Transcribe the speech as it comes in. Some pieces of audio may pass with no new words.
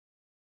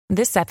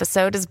This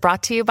episode is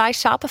brought to you by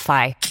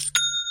Shopify.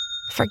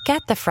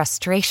 Forget the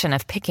frustration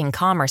of picking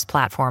commerce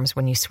platforms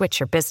when you switch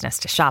your business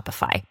to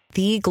Shopify,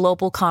 the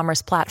global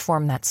commerce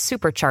platform that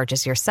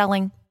supercharges your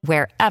selling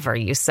wherever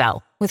you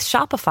sell. With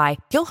Shopify,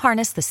 you'll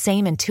harness the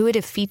same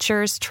intuitive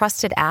features,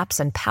 trusted apps,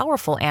 and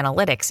powerful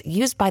analytics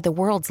used by the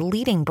world's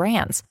leading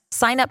brands.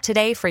 Sign up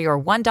today for your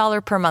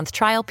 $1 per month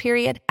trial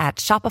period at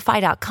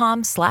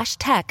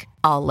shopify.com/tech,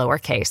 all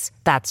lowercase.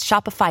 That's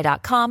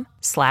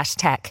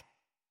shopify.com/tech.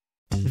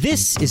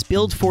 This is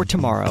Build for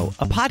Tomorrow,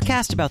 a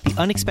podcast about the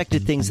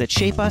unexpected things that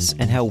shape us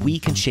and how we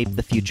can shape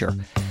the future.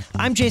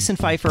 I'm Jason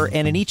Pfeiffer,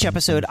 and in each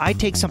episode, I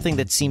take something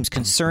that seems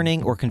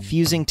concerning or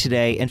confusing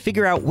today and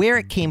figure out where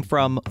it came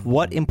from,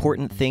 what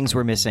important things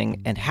we're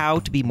missing, and how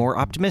to be more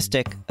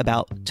optimistic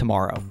about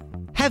tomorrow.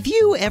 Have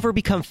you ever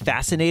become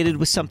fascinated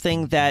with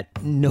something that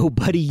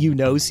nobody you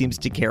know seems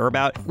to care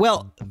about?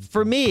 Well,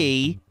 for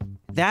me,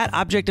 that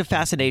object of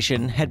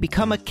fascination had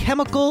become a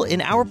chemical in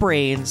our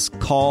brains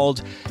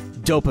called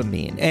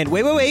dopamine. And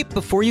wait,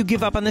 before you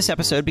give up on this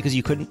episode because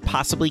you couldn't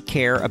possibly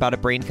care about a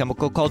brain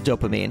chemical called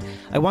dopamine,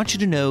 I want you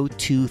to know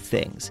two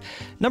things.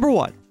 Number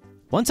one,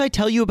 once I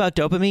tell you about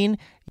dopamine,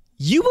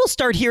 you will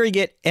start hearing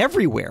it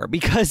everywhere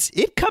because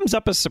it comes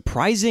up a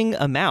surprising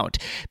amount.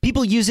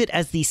 People use it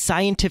as the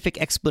scientific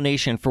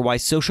explanation for why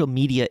social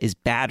media is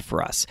bad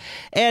for us.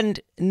 And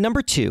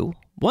number two,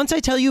 once I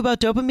tell you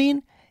about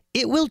dopamine,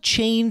 it will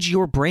change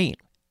your brain.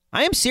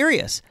 I am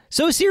serious.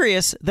 So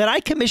serious that I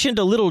commissioned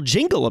a little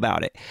jingle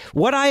about it.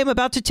 What I am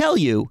about to tell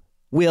you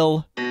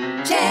will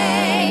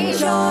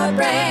change your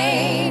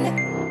brain.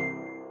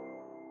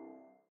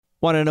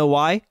 Want to know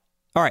why?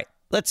 All right,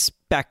 let's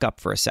back up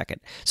for a second.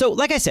 So,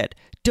 like I said,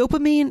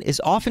 dopamine is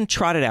often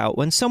trotted out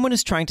when someone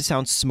is trying to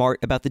sound smart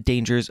about the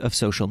dangers of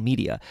social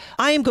media.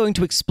 I am going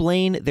to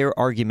explain their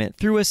argument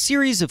through a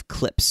series of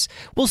clips.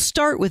 We'll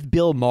start with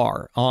Bill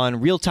Maher on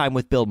Real Time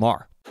with Bill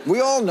Maher. We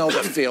all know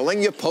the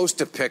feeling. You post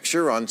a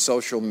picture on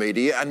social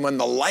media, and when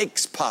the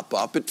likes pop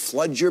up, it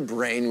floods your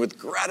brain with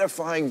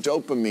gratifying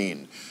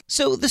dopamine.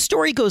 So the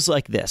story goes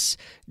like this.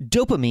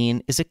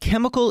 Dopamine is a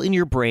chemical in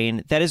your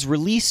brain that is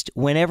released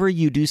whenever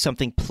you do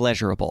something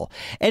pleasurable.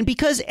 And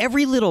because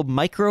every little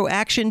micro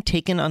action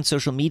taken on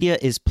social media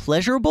is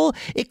pleasurable,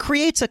 it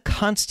creates a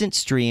constant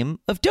stream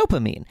of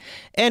dopamine.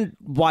 And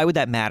why would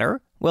that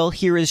matter? Well,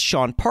 here is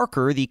Sean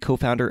Parker, the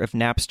co-founder of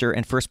Napster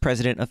and first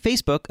president of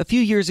Facebook, a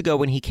few years ago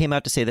when he came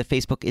out to say that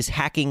Facebook is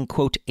hacking,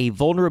 quote, a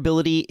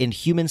vulnerability in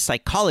human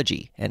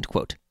psychology, end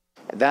quote.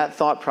 That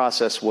thought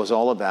process was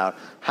all about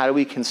how do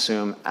we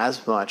consume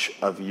as much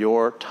of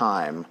your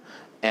time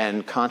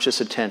and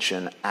conscious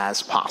attention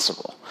as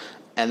possible.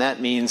 And that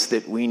means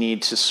that we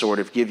need to sort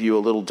of give you a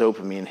little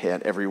dopamine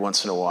hit every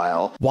once in a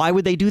while. Why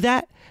would they do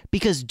that?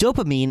 Because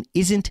dopamine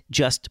isn't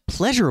just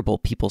pleasurable,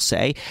 people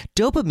say.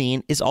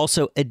 Dopamine is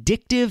also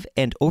addictive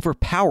and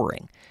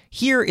overpowering.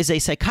 Here is a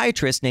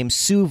psychiatrist named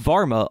Sue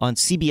Varma on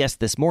CBS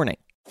This Morning.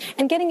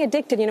 And getting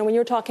addicted, when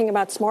you're talking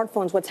about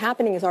smartphones, what's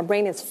happening is our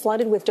brain is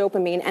flooded with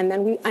dopamine, and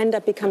then we end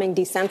up becoming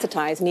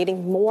desensitized,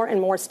 needing more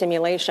and more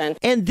stimulation.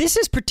 And this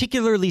is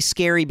particularly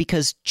scary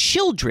because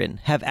children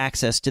have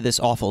access to this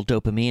awful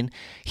dopamine.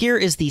 Here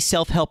is the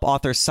self-help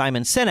author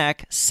Simon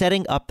Sinek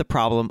setting up the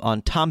problem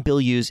on Tom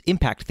Bilyeu's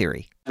impact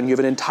theory. And you have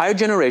an entire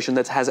generation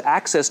that has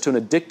access to an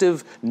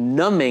addictive,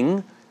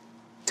 numbing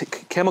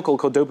chemical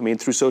called dopamine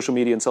through social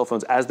media and cell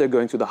phones as they're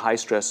going through the high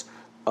stress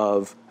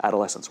of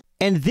adolescence.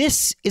 And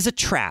this is a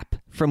trap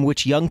from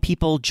which young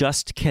people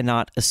just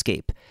cannot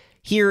escape.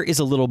 Here is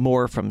a little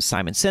more from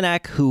Simon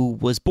Sinek, who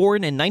was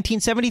born in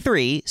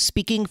 1973,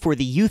 speaking for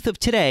the youth of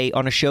today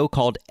on a show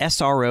called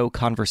SRO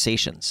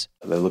Conversations.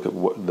 They look at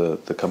what the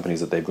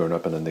companies that they've grown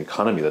up in and the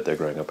economy that they're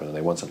growing up in, and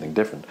they want something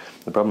different.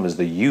 The problem is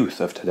the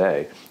youth of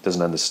today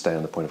doesn't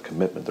understand the point of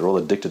commitment. They're all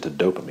addicted to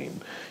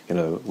dopamine.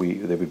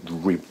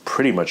 We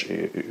pretty much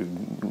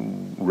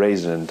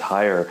raised an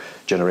entire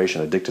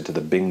generation addicted to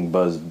the bing,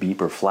 buzz,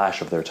 beep, or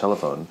flash of their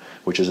telephone,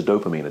 which is a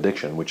dopamine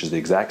addiction, which is the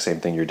exact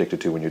same thing you're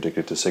addicted to when you're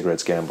addicted to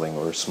cigarettes, gambling,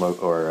 or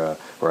smoke, or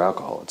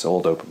alcohol. It's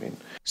all dopamine.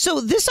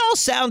 So this all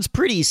sounds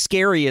pretty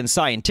scary and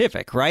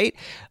scientific, right?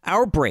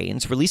 Our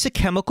brains release a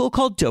chemical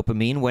called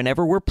dopamine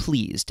whenever we're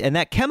pleased, and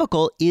that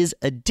chemical is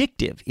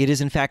addictive. It is,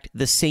 in fact,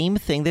 the same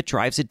thing that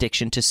drives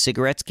addiction to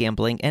cigarettes,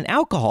 gambling, and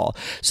alcohol.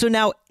 So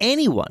now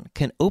anyone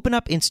can open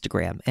up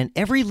Instagram, and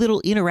every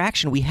little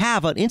interaction we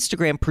have on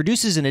Instagram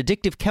produces an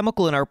addictive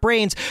chemical in our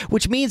brains,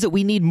 which means that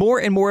we need more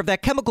and more of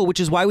that chemical, which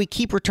is why we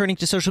keep returning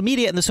to social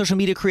media, and the social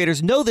media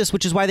creators know this,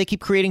 which is why they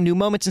keep creating new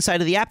moments inside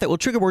of the app that will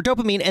trigger more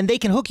dopamine, and they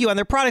can hook you on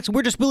their products.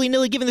 We're just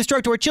willy-nilly giving this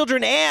drug to our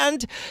children,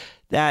 and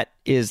that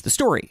is the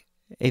story.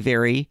 A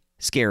very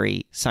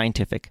scary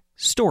scientific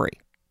story.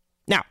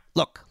 Now,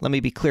 look, let me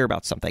be clear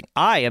about something.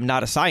 I am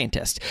not a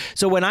scientist.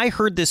 So when I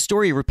heard this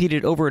story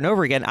repeated over and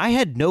over again, I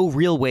had no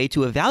real way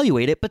to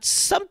evaluate it, but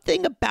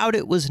something about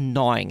it was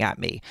gnawing at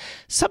me.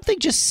 Something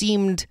just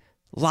seemed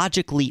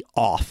logically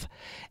off.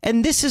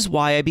 And this is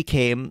why I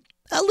became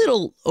a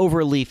little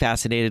overly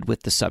fascinated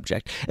with the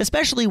subject,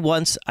 especially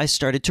once I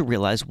started to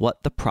realize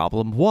what the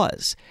problem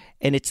was.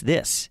 And it's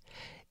this.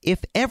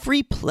 if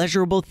every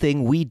pleasurable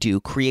thing we do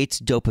creates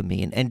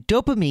dopamine, and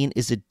dopamine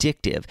is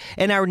addictive,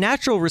 and our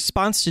natural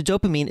response to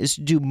dopamine is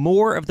to do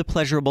more of the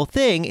pleasurable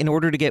thing in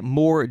order to get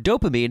more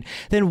dopamine,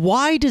 then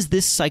why does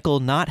this cycle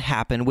not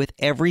happen with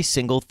every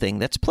single thing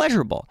that's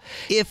pleasurable?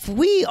 If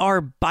we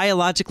are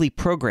biologically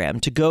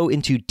programmed to go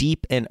into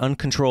deep and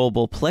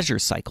uncontrollable pleasure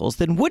cycles,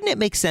 then wouldn't it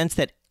make sense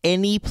that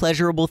any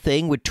pleasurable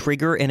thing would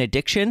trigger an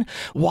addiction?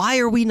 Why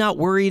are we not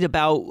worried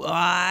about,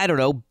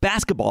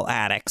 basketball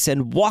addicts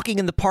and walking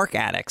in the park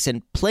addicts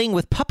and playing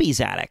with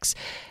puppies addicts?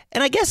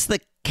 And I guess the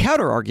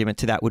counter-argument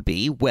to that would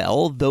be,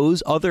 well,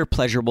 those other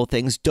pleasurable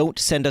things don't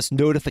send us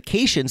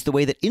notifications the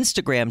way that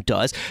Instagram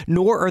does,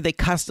 nor are they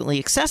constantly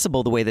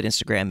accessible the way that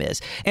Instagram is.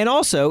 And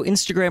also,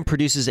 Instagram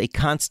produces a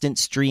constant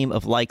stream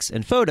of likes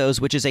and photos,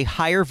 which is a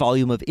higher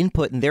volume of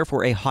input and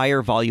therefore a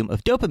higher volume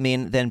of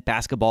dopamine than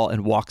basketball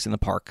and walks in the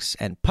parks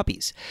and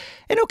puppies.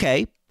 And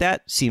okay,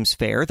 that seems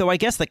fair, though I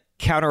guess the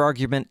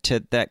counter-argument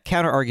to that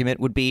counter-argument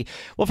would be,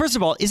 well, first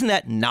of all, isn't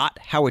that not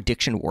how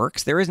addiction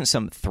works? There isn't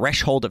some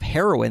threshold of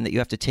heroin that you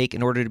have to take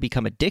in order to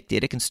become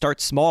addicted. It can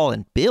start small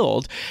and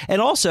build. And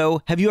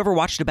also, have you ever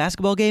watched a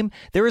basketball game?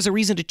 There is a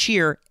reason to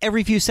cheer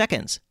every few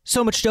seconds.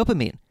 So much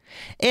dopamine.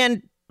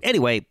 And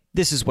anyway,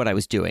 this is what I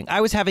was doing.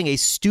 I was having a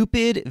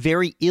stupid,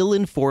 very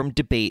ill-informed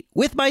debate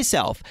with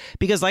myself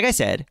because, like I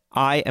said,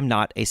 I am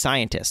not a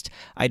scientist.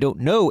 I don't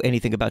know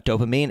anything about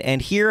dopamine,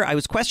 and here I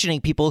was questioning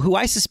people who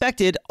I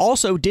suspected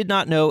also did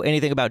not know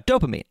anything about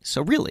dopamine.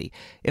 So really,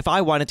 if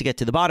I wanted to get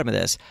to the bottom of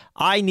this,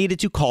 I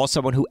needed to call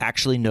someone who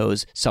actually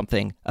knows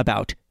something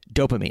about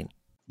dopamine.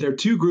 There are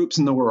two groups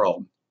in the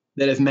world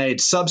that have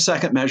made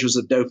sub-second measures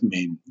of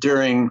dopamine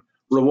during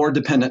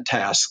reward-dependent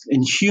tasks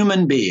in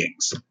human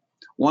beings.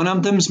 One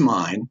of them's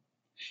mine,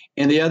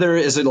 and the other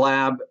is a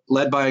lab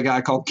led by a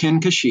guy called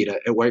Ken Kashida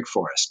at Wake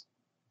Forest.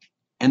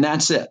 And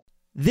that's it.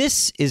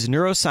 This is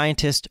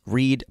neuroscientist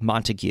Reed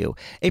Montague,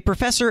 a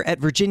professor at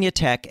Virginia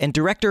Tech and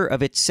director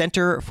of its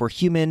Center for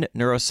Human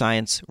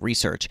Neuroscience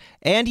Research.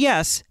 And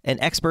yes, an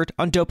expert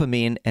on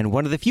dopamine and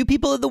one of the few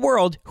people in the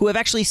world who have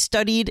actually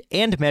studied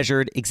and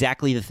measured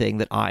exactly the thing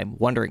that I'm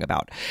wondering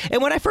about.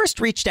 And when I first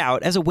reached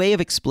out as a way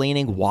of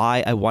explaining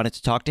why I wanted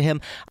to talk to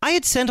him, I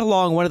had sent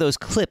along one of those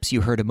clips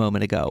you heard a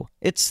moment ago.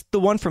 It's the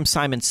one from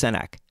Simon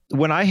Sinek.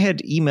 When I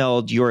had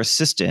emailed your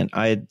assistant,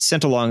 I had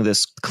sent along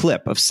this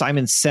clip of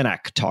Simon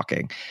Sinek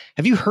talking.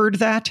 Have you heard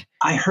that?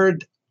 I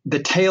heard the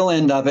tail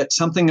end of it,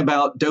 something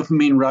about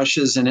dopamine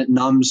rushes and it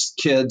numbs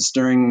kids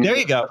during there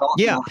you go.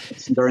 Yeah.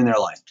 During their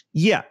life.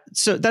 Yeah.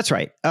 So that's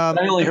right. I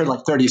only heard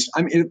like 30.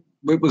 I mean,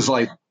 it was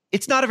like.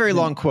 It's not a very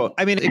long quote.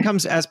 I mean, it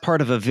comes as part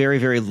of a very,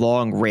 very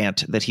long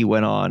rant that he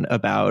went on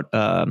about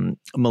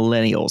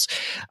millennials.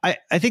 I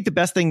think the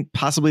best thing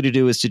possibly to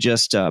do is to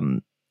just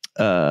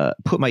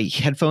put my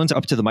headphones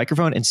up to the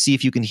microphone and see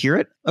if you can hear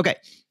it. Okay,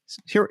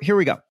 here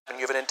we go. And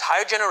you have an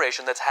entire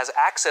generation that has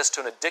access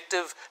to an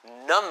addictive,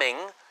 numbing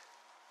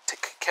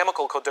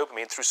chemical called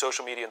dopamine through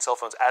social media and cell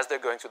phones as they're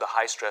going through the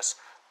high stress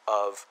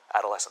of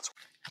adolescence.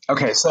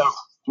 Okay, so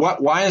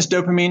why is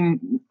dopamine,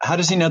 how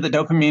does he know that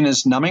dopamine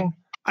is numbing?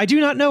 I do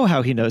not know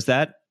how he knows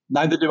that.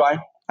 Neither do I.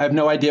 I have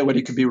no idea what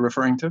he could be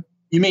referring to.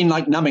 You mean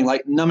like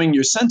numbing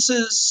your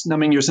senses,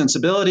 numbing your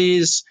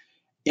sensibilities,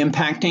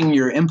 impacting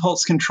your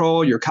impulse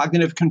control, your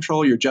cognitive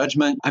control, your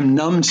judgment. I'm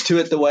numbed to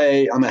it the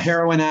way I'm a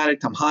heroin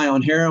addict. I'm high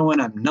on heroin.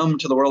 I'm numb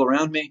to the world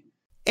around me.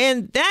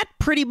 And that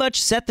pretty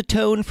much set the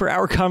tone for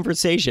our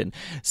conversation.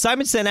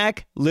 Simon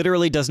Sinek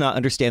literally does not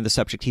understand the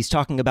subject he's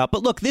talking about.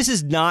 But look, this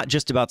is not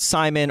just about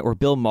Simon or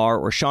Bill Maher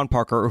or Sean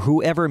Parker or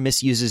whoever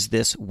misuses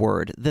this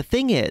word. The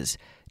thing is,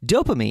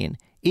 dopamine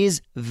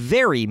is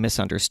very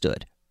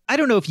misunderstood. I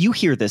don't know if you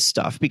hear this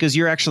stuff because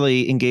you're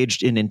actually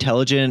engaged in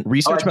intelligent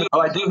research.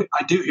 I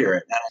do hear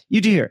it.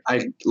 You do hear it.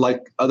 I,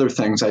 like other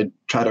things, I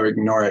try to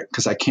ignore it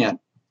because I can't,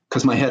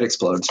 because my head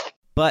explodes.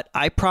 But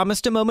I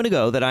promised a moment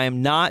ago that I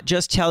am not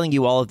just telling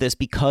you all of this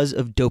because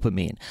of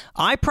dopamine.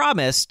 I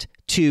promised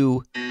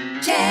to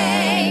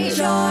change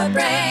your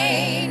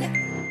brain.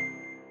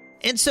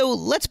 And so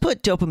let's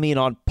put dopamine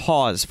on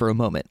pause for a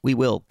moment. We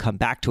will come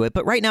back to it,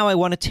 but right now I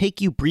want to take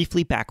you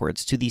briefly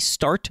backwards to the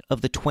start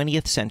of the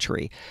 20th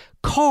century.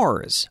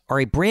 Cars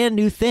are a brand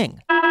new thing.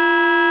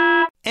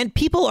 And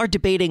people are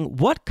debating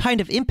what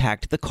kind of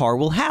impact the car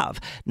will have,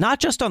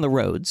 not just on the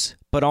roads,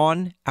 but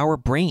on our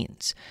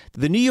brains.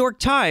 The New York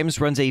Times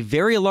runs a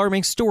very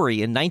alarming story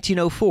in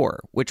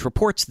 1904, which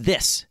reports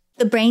this.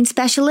 The brain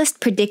specialist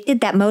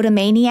predicted that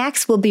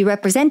motomaniacs will be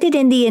represented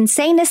in the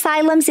insane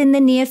asylums in the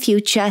near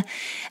future.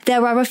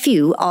 There are a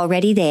few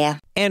already there.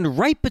 And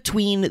right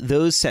between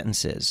those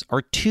sentences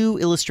are two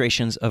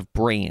illustrations of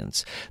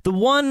brains. The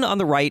one on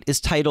the right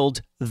is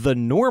titled The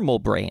Normal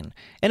Brain,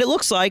 and it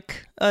looks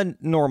like a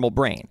normal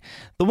brain.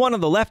 The one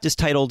on the left is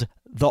titled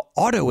The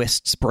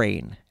Autoist's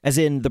Brain, as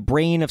in the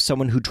brain of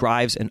someone who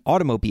drives an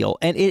automobile,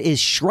 and it is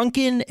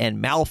shrunken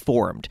and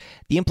malformed.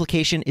 The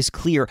implication is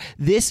clear.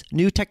 This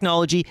new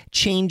technology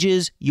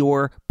changes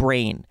your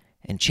brain,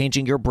 and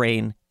changing your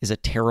brain is a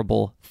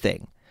terrible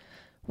thing.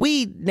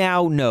 We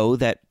now know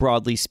that,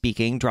 broadly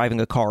speaking,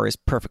 driving a car is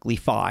perfectly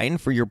fine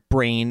for your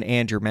brain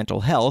and your mental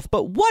health,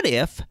 but what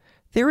if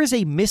there is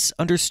a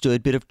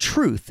misunderstood bit of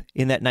truth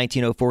in that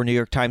 1904 New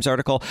York Times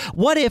article?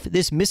 What if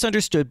this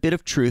misunderstood bit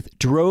of truth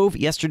drove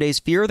yesterday's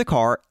fear of the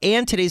car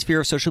and today's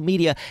fear of social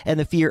media and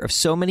the fear of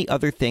so many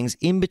other things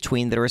in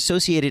between that are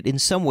associated in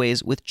some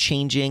ways with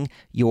changing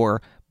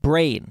your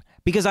brain?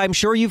 Because I'm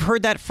sure you've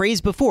heard that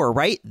phrase before,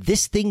 right?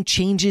 This thing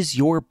changes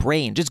your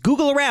brain. Just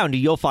Google around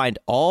and you'll find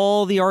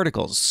all the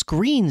articles.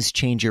 Screens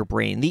change your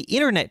brain. The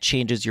internet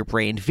changes your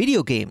brain.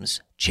 Video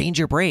games change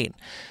your brain.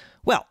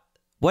 Well,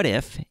 what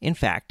if, in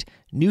fact,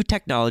 new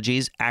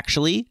technologies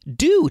actually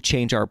do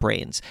change our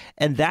brains?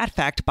 And that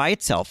fact by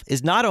itself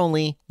is not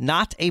only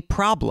not a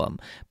problem,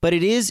 but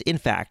it is, in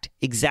fact,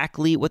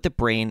 exactly what the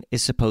brain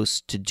is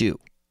supposed to do.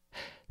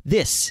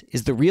 This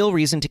is the real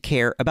reason to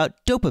care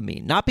about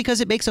dopamine, not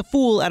because it makes a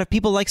fool out of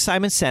people like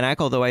Simon Sinek,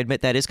 although I admit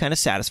that is kind of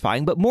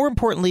satisfying, but more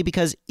importantly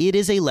because it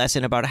is a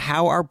lesson about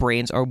how our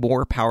brains are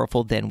more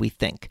powerful than we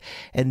think.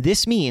 And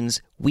this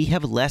means we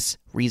have less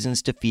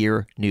reasons to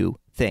fear new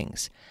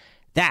things.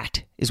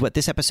 That is what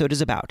this episode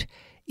is about.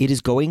 It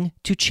is going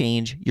to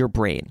change your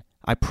brain.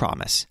 I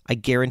promise. I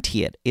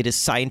guarantee it. It is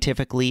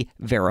scientifically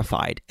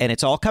verified. And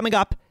it's all coming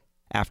up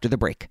after the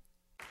break.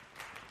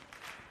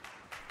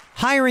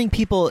 Hiring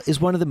people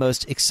is one of the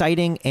most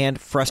exciting and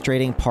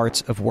frustrating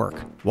parts of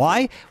work.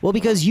 Why? Well,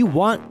 because you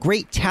want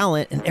great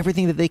talent and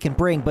everything that they can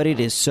bring, but it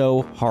is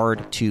so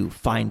hard to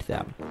find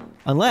them.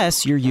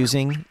 Unless you're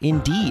using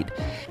Indeed.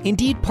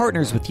 Indeed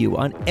partners with you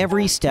on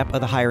every step of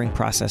the hiring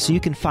process so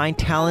you can find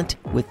talent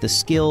with the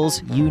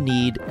skills you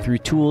need through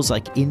tools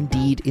like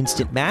Indeed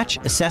Instant Match,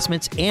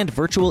 assessments, and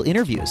virtual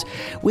interviews.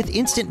 With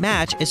Instant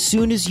Match, as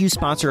soon as you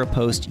sponsor a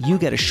post, you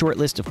get a short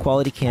list of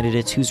quality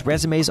candidates whose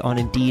resumes on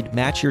Indeed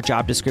match your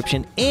job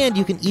description, and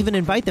you can even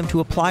invite them to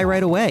apply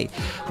right away.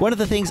 One of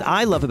the things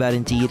I love about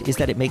Indeed is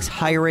that it makes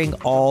hiring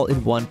all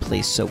in one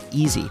place so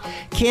easy.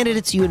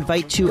 Candidates you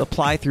invite to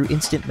apply through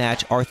Instant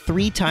Match are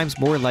 3 times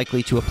more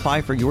likely to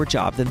apply for your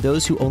job than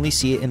those who only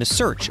see it in a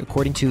search,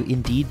 according to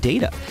Indeed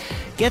data.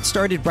 Get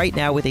started right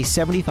now with a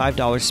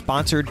 $75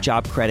 sponsored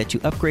job credit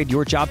to upgrade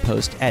your job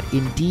post at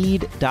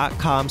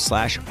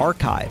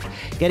Indeed.com/archive.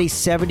 Get a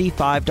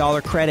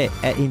 $75 credit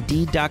at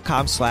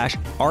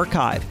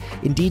Indeed.com/archive.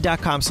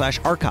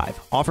 Indeed.com/archive.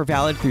 Offer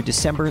valid through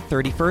December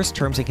 31st.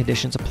 Terms and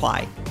conditions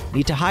apply.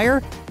 Need to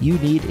hire? You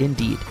need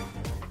Indeed.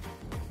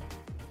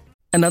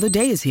 Another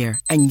day is here,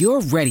 and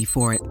you're ready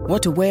for it.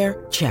 What to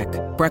wear? Check.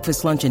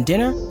 Breakfast, lunch, and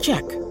dinner?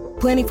 Check.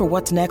 Planning for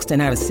what's next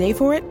and how to save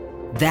for it?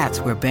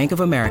 That's where Bank of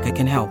America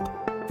can help.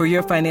 For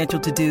your financial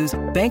to-dos,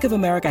 Bank of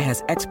America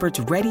has experts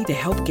ready to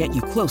help get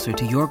you closer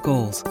to your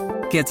goals.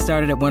 Get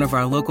started at one of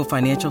our local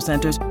financial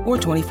centers or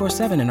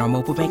 24/7 in our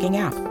mobile banking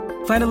app.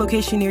 Find a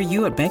location near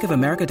you at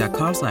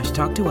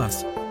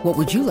bankofamerica.com/talktous. What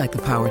would you like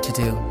the power to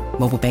do?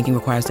 Mobile banking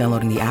requires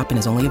downloading the app and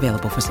is only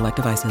available for select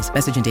devices.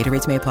 Message and data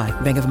rates may apply.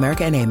 Bank of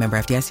America NA, member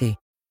FDIC.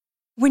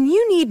 When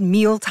you need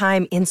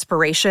mealtime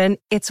inspiration,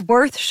 it's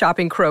worth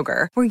shopping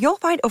Kroger, where you'll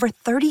find over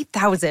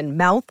 30,000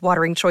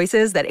 mouth-watering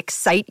choices that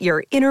excite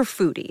your inner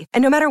foodie.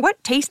 And no matter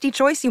what tasty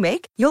choice you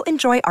make, you'll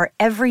enjoy our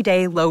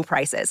everyday low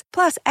prices,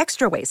 plus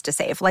extra ways to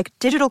save, like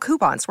digital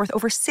coupons worth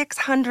over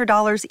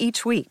 $600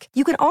 each week.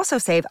 You can also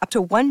save up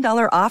to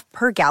 $1 off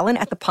per gallon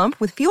at the pump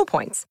with fuel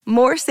points.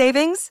 More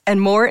savings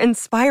and more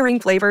inspiring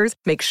flavors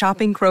make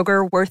shopping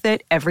Kroger worth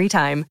it every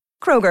time.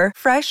 Kroger,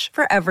 fresh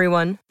for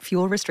everyone.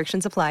 Fuel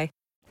restrictions apply.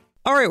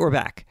 All right, we're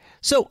back.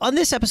 So on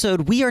this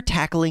episode, we are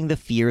tackling the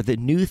fear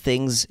that new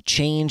things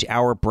change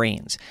our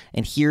brains.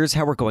 And here's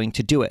how we're going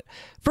to do it.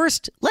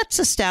 First, let's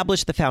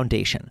establish the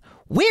foundation.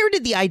 Where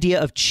did the idea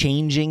of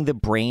changing the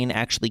brain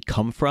actually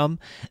come from?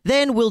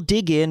 Then we'll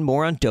dig in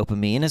more on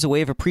dopamine as a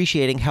way of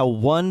appreciating how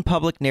one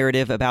public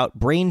narrative about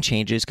brain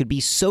changes could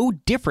be so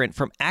different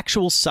from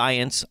actual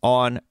science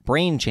on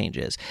brain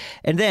changes.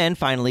 And then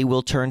finally,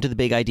 we'll turn to the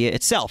big idea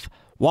itself.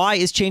 Why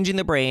is changing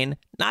the brain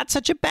not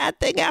such a bad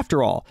thing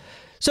after all?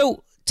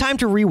 So, time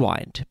to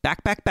rewind,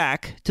 back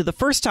to the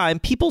first time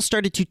people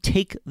started to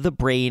take the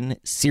brain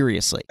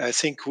seriously. I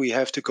think we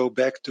have to go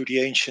back to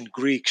the ancient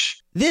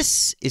Greeks.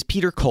 This is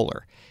Peter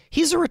Koller.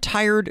 He's a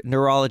retired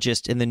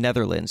neurologist in the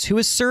Netherlands who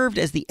has served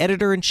as the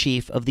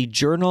editor-in-chief of the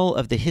Journal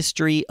of the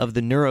History of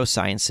the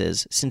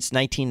Neurosciences since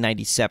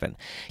 1997.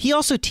 He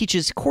also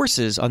teaches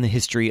courses on the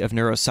history of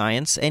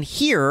neuroscience, and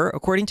here,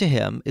 according to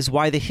him, is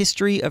why the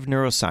history of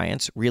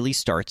neuroscience really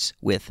starts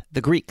with the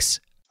Greeks.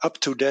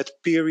 Up to that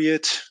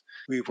period,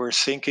 we were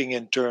thinking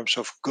in terms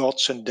of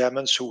gods and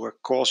demons who were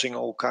causing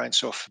all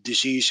kinds of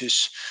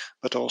diseases,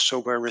 but also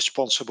were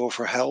responsible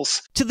for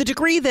health. To the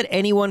degree that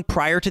anyone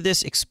prior to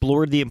this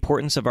explored the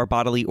importance of our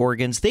bodily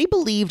organs, they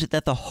believed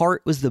that the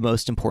heart was the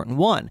most important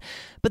one.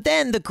 But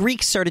then the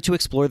Greeks started to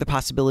explore the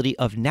possibility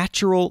of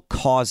natural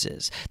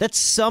causes, that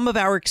some of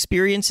our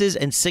experiences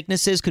and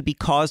sicknesses could be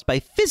caused by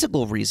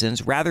physical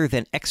reasons rather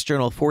than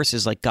external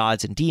forces like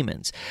gods and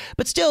demons.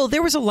 But still,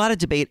 there was a lot of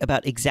debate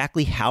about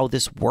exactly how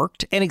this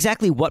worked and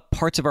exactly what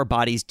parts of our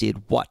bodies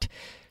did what.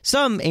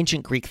 Some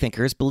ancient Greek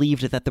thinkers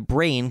believed that the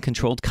brain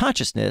controlled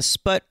consciousness,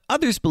 but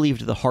others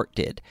believed the heart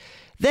did.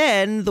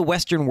 Then the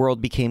Western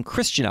world became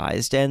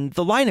Christianized, and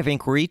the line of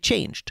inquiry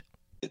changed.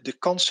 The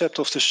concept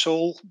of the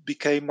soul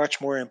became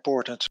much more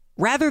important.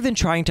 Rather than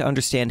trying to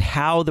understand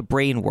how the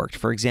brain worked,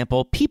 for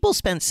example, people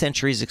spent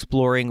centuries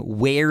exploring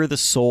where the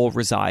soul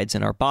resides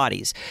in our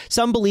bodies.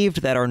 Some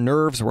believed that our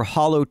nerves were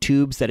hollow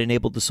tubes that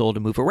enabled the soul to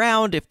move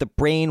around. If the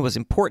brain was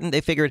important,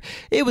 they figured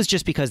it was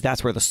just because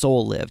that's where the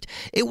soul lived.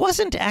 It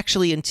wasn't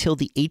actually until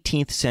the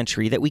 18th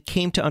century that we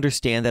came to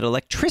understand that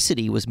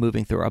electricity was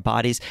moving through our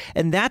bodies,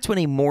 and that's when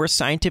a more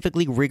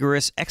scientifically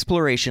rigorous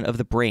exploration of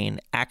the brain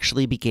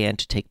actually began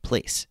to take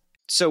place.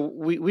 So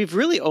we've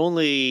really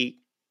only,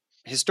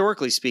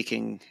 historically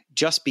speaking,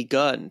 just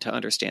begun to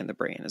understand the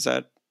brain. Is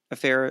that a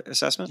fair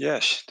assessment?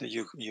 Yes,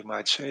 you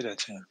might say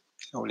that.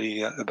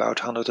 Only about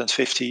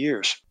 150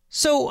 years.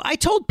 So I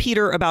told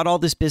Peter about all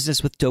this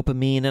business with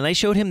dopamine, and I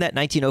showed him that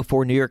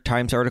 1904 New York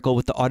Times article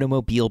with the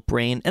automobile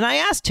brain, and I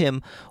asked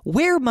him,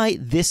 where might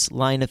this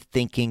line of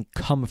thinking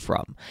come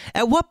from?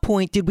 At what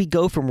point did we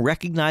go from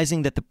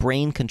recognizing that the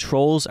brain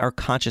controls our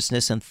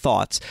consciousness and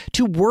thoughts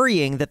to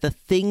worrying that the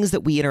things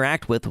that we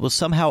interact with will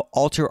somehow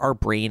alter our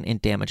brain in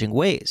damaging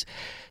ways?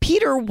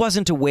 Peter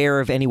wasn't aware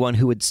of anyone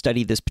who had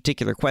studied this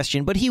particular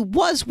question, but he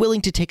was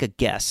willing to take a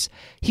guess.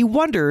 He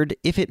wondered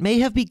if it may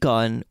have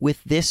begun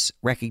with this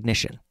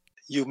recognition.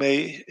 You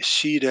may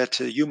see that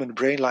the human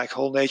brain, like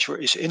whole nature,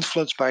 is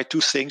influenced by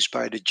two things,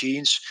 by the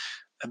genes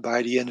and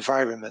by the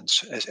environment,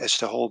 as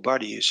the whole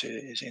body is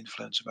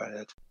influenced by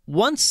that.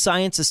 Once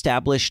science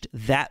established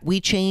that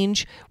we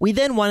change, we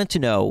then wanted to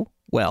know,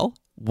 well,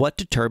 what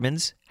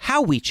determines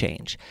how we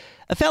change?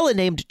 A fella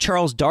named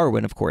Charles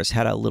Darwin, of course,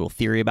 had a little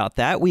theory about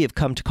that. We have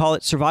come to call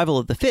it survival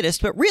of the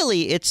fittest, but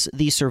really it's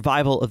the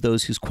survival of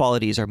those whose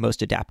qualities are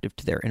most adaptive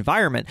to their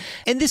environment.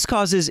 And this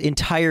causes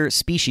entire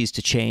species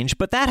to change,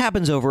 but that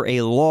happens over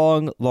a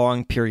long,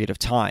 long period of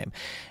time.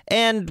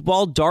 And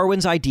while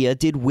Darwin's idea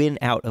did win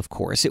out, of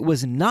course, it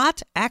was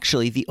not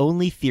actually the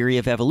only theory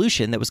of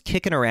evolution that was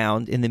kicking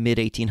around in the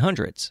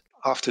mid-1800s.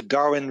 After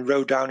Darwin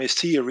wrote down his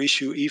theories,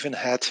 you even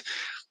had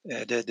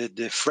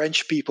the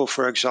French people,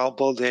 for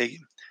example, they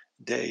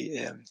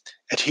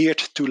adhered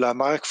to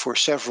Lamarck for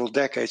several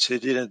decades. They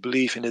didn't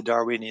believe in the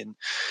Darwinian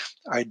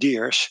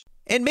ideas.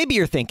 And maybe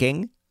you're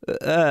thinking,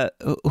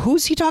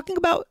 who's he talking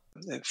about?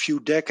 A few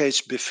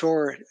decades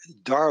before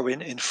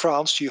Darwin in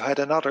France, you had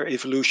another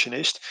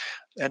evolutionist,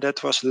 and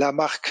that was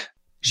Lamarck.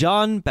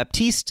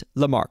 Jean-Baptiste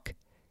Lamarck.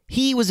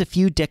 He was a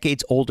few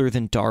decades older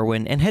than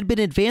Darwin and had been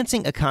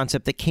advancing a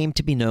concept that came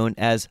to be known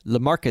as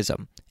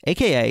Lamarckism,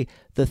 aka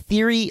the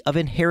theory of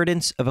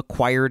inheritance of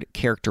acquired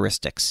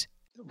characteristics.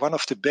 One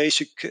of the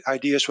basic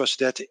ideas was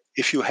that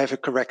if you have a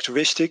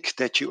characteristic,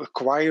 that you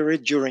acquire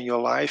it during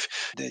your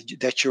life,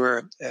 that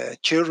your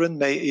children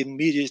may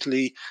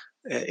immediately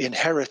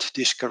inherit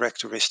these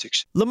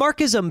characteristics.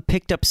 Lamarckism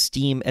picked up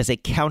steam as a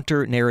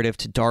counter-narrative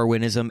to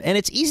Darwinism, and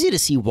it's easy to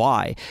see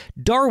why.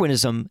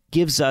 Darwinism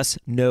gives us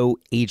no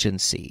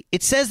agency.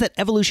 It says that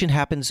evolution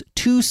happens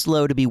too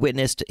slow to be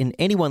witnessed in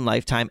any one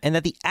lifetime, and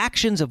that the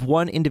actions of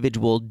one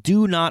individual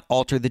do not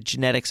alter the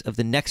genetics of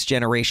the next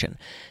generation.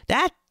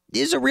 That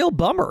is a real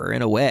bummer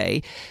in a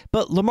way,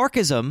 but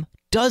Lamarckism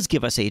does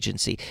give us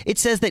agency. It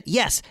says that,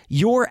 yes,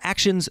 your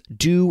actions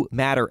do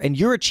matter and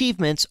your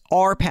achievements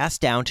are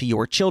passed down to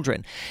your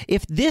children.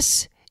 If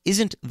this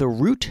isn't the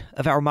root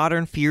of our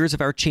modern fears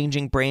of our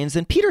changing brains,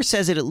 then Peter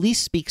says it at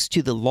least speaks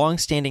to the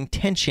long-standing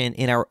tension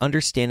in our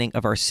understanding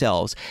of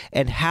ourselves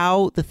and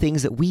how the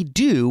things that we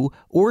do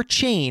or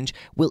change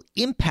will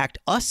impact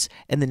us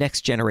and the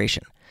next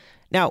generation.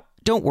 Now,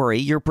 don't worry,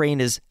 your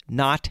brain is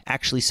not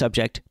actually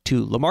subject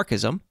to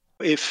Lamarckism.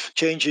 If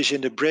changes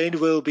in the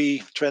brain will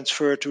be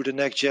transferred to the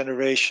next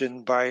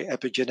generation by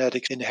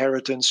epigenetic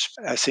inheritance,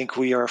 I think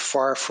we are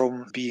far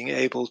from being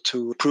able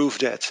to prove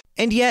that.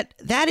 And yet,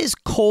 that is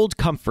cold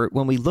comfort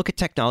when we look at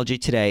technology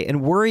today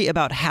and worry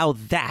about how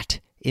that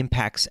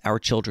impacts our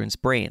children's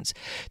brains.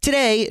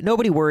 Today,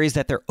 nobody worries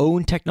that their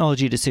own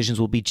technology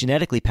decisions will be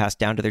genetically passed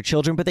down to their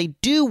children, but they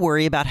do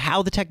worry about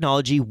how the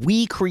technology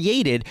we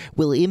created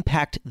will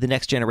impact the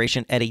next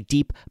generation at a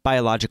deep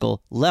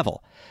biological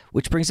level.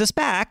 Which brings us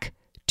back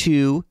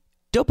to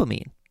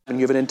dopamine. And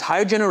you have an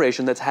entire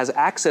generation that has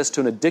access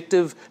to an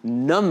addictive,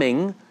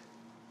 numbing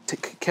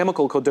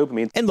chemical called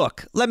dopamine. And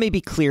look, let me be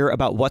clear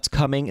about what's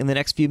coming in the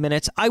next few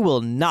minutes. I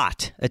will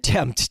not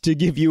attempt to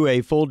give you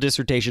a full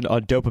dissertation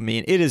on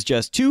dopamine. It is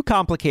just too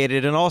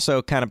complicated and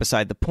also kind of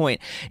beside the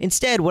point.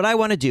 Instead, what I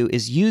want to do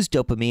is use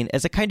dopamine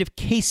as a kind of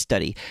case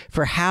study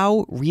for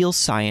how real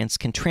science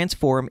can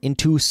transform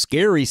into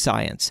scary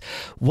science.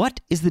 What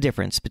is the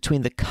difference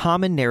between the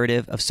common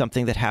narrative of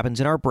something that happens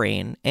in our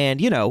brain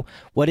and,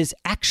 what is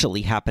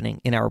actually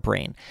happening in our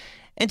brain?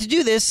 And to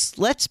do this,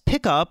 let's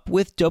pick up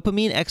with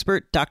dopamine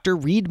expert Dr.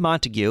 Reed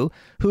Montague,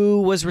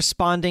 who was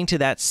responding to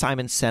that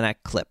Simon Sinek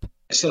clip.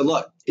 So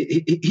look,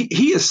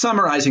 he is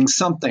summarizing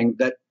something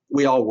that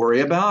we all worry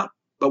about,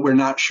 but we're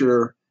not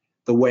sure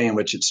the way in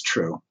which it's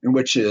true, and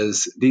which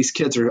is these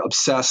kids are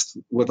obsessed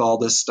with all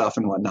this stuff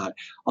and whatnot.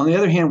 On the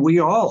other hand, we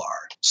all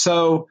are.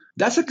 So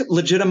that's a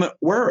legitimate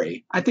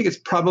worry. I think it's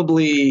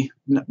probably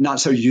not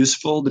so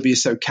useful to be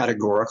so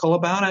categorical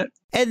about it.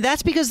 And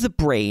that's because the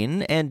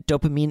brain, and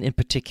dopamine in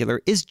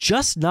particular, is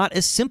just not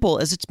as simple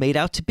as it's made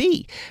out to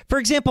be. For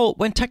example,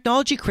 when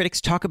technology critics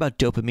talk about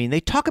dopamine,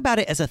 they talk about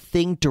it as a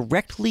thing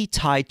directly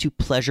tied to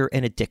pleasure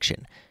and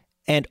addiction.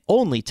 And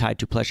only tied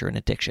to pleasure and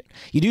addiction.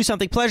 You do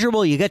something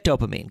pleasurable, you get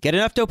dopamine. Get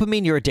enough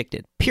dopamine, you're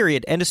addicted.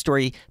 Period. End of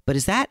story. But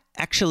is that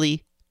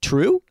actually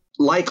true?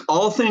 Like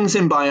all things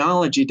in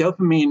biology,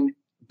 dopamine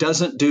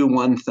doesn't do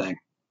one thing.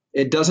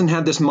 It doesn't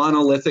have this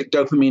monolithic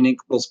dopamine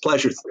equals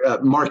pleasure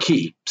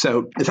marquee.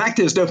 So the fact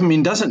is,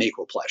 dopamine doesn't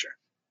equal pleasure.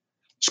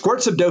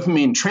 Squirts of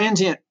dopamine,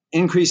 transient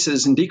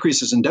increases and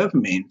decreases in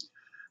dopamine,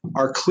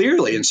 are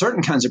clearly, in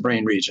certain kinds of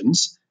brain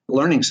regions,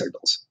 learning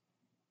signals.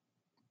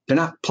 They're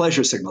not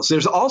pleasure signals.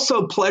 There's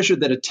also pleasure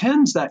that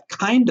attends that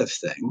kind of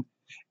thing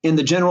in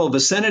the general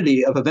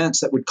vicinity of events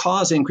that would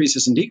cause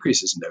increases and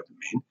decreases in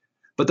dopamine.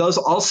 But those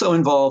also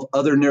involve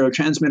other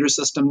neurotransmitter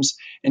systems,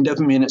 and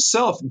dopamine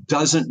itself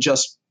doesn't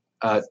just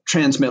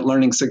transmit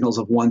learning signals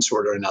of one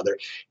sort or another.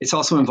 It's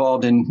also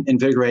involved in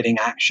invigorating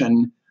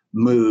action,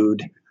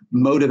 mood,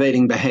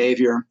 motivating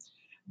behavior.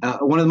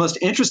 One of the most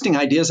interesting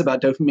ideas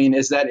about dopamine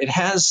is that it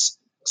has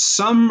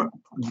some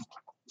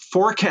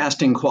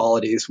forecasting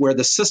qualities where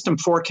the system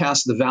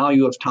forecasts the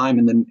value of time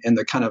in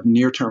the kind of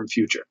near-term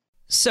future.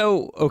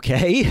 So,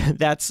 okay,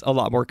 that's a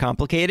lot more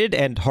complicated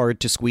and hard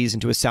to squeeze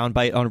into a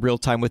soundbite on Real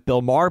Time with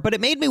Bill Maher, but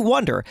it made me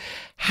wonder,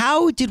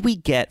 how did we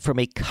get from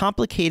a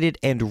complicated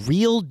and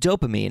real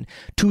dopamine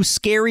to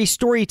scary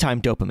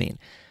storytime dopamine?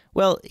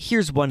 Well,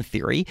 here's one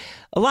theory.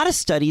 A lot of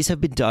studies have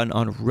been done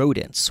on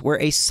rodents, where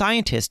a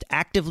scientist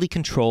actively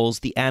controls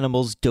the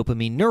animal's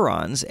dopamine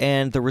neurons,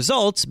 and the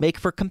results make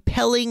for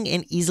compelling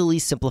and easily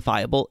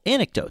simplifiable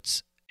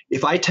anecdotes.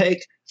 If I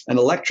take an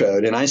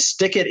electrode and I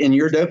stick it in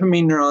your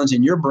dopamine neurons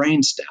in your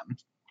brainstem,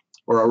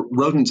 or a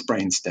rodent's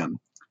brainstem,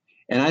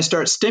 and I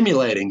start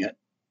stimulating it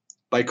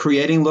by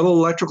creating little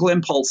electrical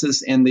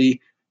impulses and the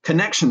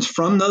connections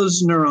from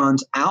those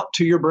neurons out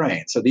to your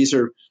brain. So these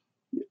are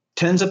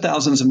tens of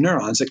thousands of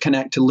neurons that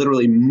connect to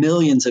literally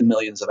millions and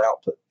millions of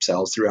output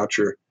cells throughout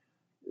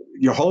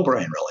your whole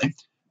brain, really.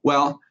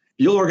 Well,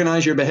 you'll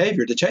organize your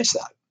behavior to chase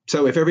that.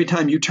 So if every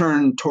time you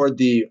turn toward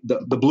the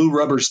blue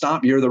rubber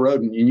stop, you're the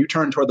rodent, and you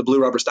turn toward the blue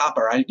rubber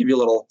stopper, I give you a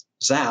little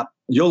zap,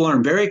 you'll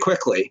learn very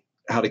quickly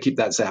how to keep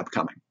that zap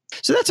coming.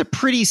 So that's a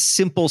pretty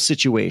simple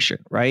situation,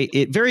 right?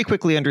 It very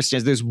quickly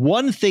understands there's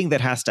one thing that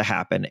has to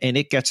happen and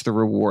it gets the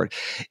reward.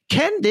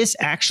 Can this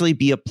actually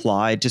be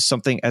applied to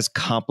something as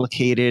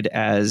complicated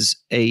as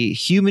a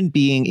human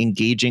being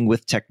engaging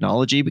with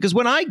technology? Because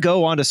when I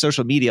go onto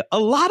social media, a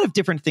lot of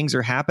different things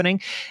are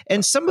happening,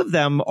 and some of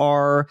them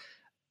are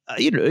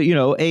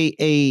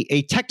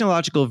a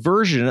technological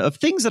version of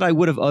things that I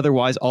would have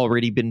otherwise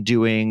already been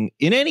doing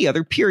in any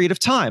other period of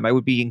time. I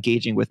would be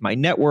engaging with my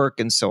network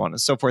and so on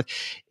and so forth.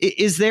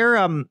 Is there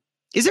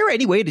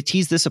any way to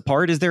tease this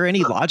apart? Is there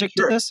any logic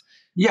to this?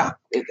 Yeah.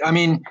 I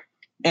mean,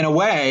 in a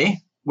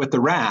way, with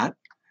the rat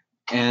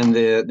and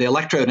the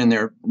electrode in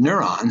their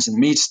neurons and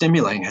me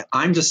stimulating it,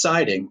 I'm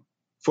deciding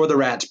for the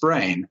rat's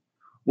brain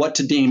what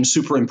to deem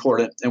super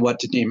important and what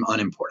to deem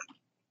unimportant.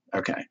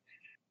 Okay.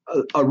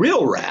 A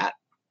real rat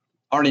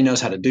already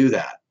knows how to do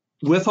that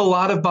with a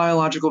lot of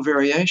biological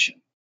variation.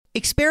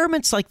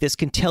 Experiments like this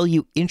can tell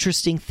you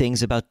interesting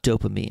things about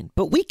dopamine,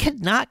 but we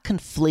cannot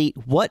conflate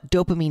what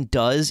dopamine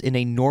does in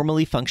a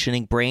normally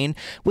functioning brain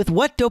with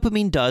what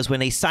dopamine does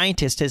when a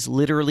scientist has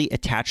literally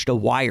attached a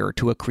wire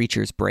to a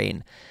creature's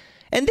brain.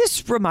 And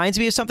this reminds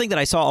me of something that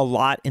I saw a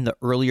lot in the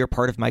earlier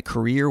part of my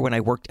career when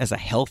I worked as a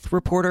health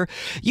reporter.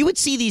 You would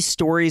see these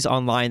stories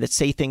online that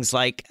say things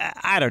like,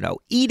 I don't know,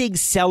 eating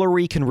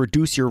celery can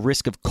reduce your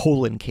risk of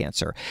colon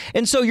cancer.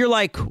 And so you're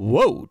like,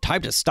 whoa,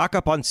 time to stock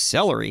up on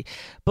celery.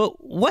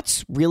 But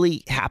what's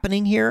really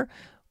happening here?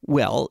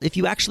 Well, if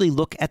you actually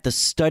look at the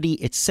study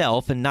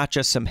itself and not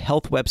just some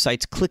health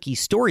website's clicky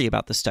story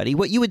about the study,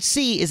 what you would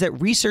see is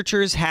that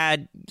researchers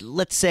had,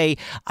 let's say,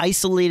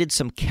 isolated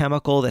some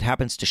chemical that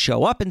happens to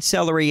show up in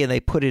celery, and they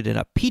put it in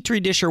a petri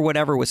dish or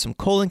whatever with some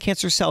colon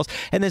cancer cells,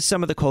 and then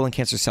some of the colon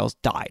cancer cells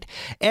died.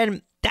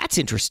 And that's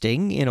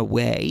interesting in a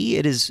way.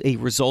 It is a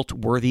result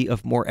worthy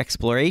of more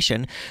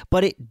exploration,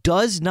 but it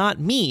does not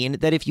mean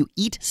that if you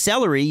eat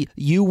celery,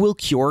 you will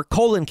cure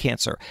colon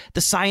cancer.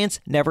 The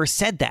science never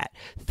said that.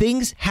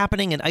 Things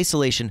happening in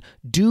isolation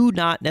do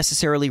not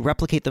necessarily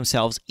replicate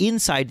themselves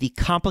inside the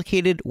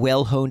complicated,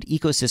 well-honed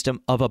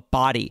ecosystem of a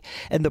body.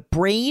 And the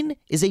brain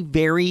is a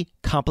very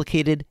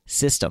complicated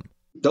system.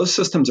 Those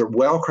systems are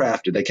well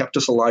crafted. They kept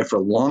us alive for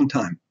a long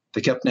time.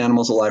 They kept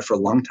animals alive for a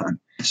long time.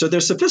 So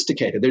they're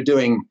sophisticated. They're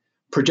doing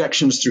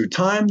projections through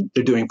time.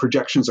 They're doing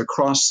projections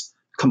across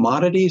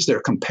commodities.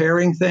 They're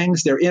comparing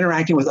things. They're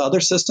interacting with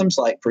other systems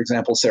like, for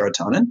example,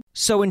 serotonin.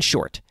 So in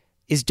short,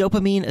 is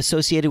dopamine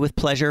associated with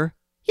pleasure?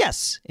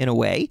 Yes, in a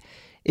way.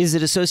 Is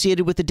it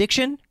associated with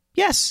addiction?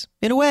 Yes,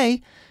 in a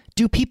way.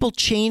 Do people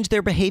change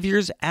their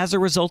behaviors as a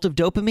result of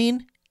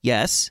dopamine?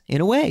 Yes,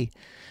 in a way.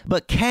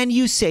 But can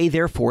you say,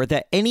 therefore,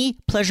 that any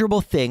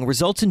pleasurable thing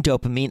results in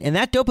dopamine and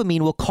that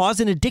dopamine will cause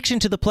an addiction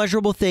to the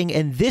pleasurable thing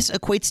and this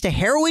equates to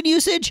heroin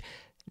usage?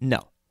 No.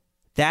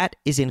 That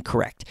is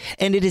incorrect.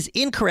 And it is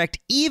incorrect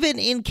even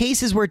in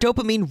cases where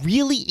dopamine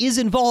really is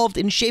involved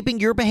in shaping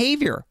your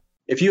behavior.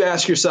 If you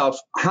ask yourself,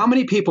 how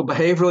many people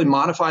behaviorally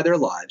modify their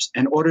lives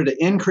in order to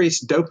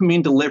increase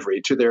dopamine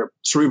delivery to their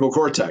cerebral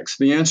cortex?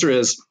 The answer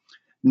is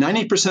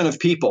 90% of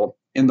people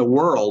in the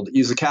world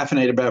use a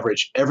caffeinated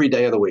beverage every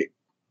day of the week.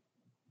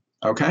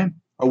 Okay?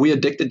 Are we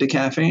addicted to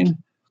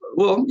caffeine?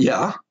 Well,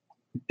 yeah.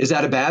 Is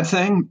that a bad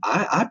thing?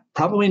 I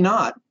probably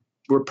not.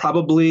 We're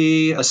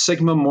probably a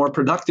sigma more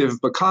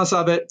productive because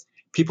of it.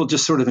 People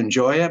just sort of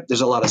enjoy it. There's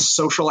a lot of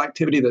social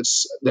activity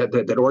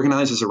that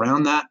organizes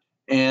around that.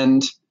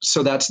 And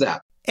so that's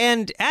that.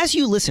 And as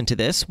you listen to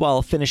this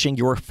while finishing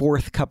your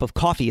 4th cup of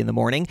coffee in the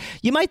morning,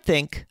 you might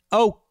think,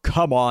 oh,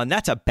 come on,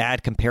 that's a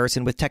bad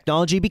comparison with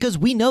technology because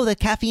we know that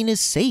caffeine is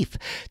safe.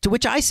 To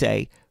which I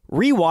say,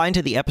 rewind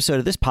to the episode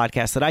of this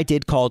podcast that I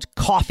did called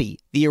Coffee,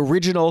 the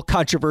Original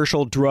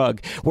Controversial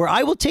Drug, where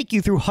I will take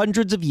you through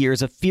hundreds of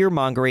years of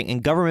fear-mongering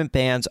and government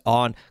bans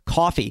on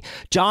coffee.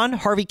 John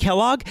Harvey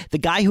Kellogg, the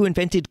guy who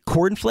invented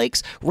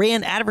cornflakes,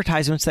 ran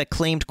advertisements that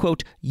claimed,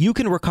 quote, you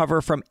can recover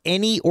from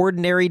any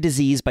ordinary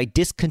disease by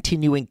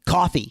discontinuing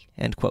coffee,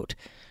 end quote.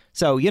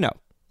 So,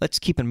 let's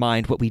keep in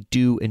mind what we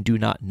do and do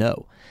not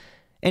know.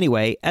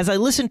 Anyway, as I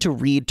listened to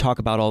Reed talk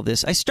about all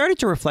this, I started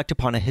to reflect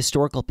upon a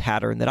historical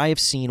pattern that I have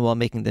seen while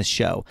making this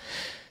show.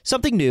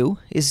 Something new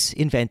is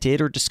invented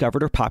or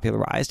discovered or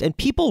popularized, and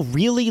people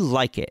really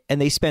like it,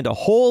 and they spend a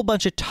whole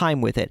bunch of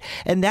time with it.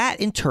 And that,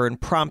 in turn,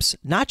 prompts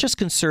not just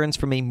concerns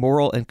from a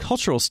moral and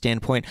cultural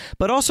standpoint,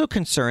 but also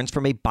concerns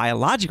from a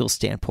biological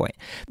standpoint.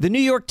 The New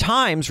York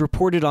Times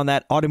reported on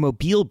that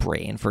automobile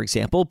brain, for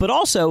example, but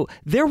also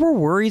there were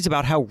worries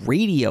about how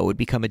radio would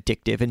become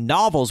addictive, and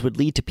novels would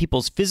lead to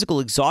people's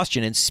physical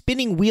exhaustion, and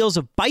spinning wheels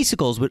of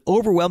bicycles would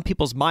overwhelm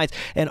people's minds,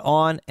 and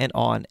on and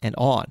on and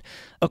on.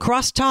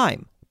 Across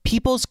time,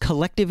 people's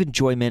collective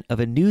enjoyment of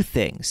a new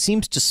thing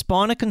seems to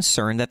spawn a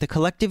concern that the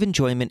collective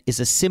enjoyment is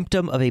a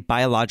symptom of a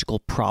biological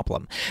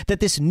problem, that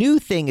this new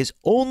thing is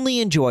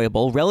only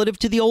enjoyable relative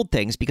to the old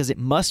things because it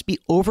must be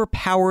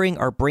overpowering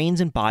our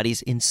brains and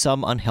bodies in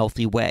some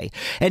unhealthy way.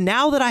 And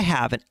now that I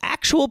have an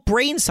actual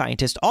brain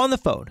scientist on the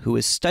phone who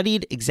has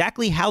studied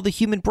exactly how the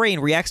human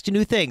brain reacts to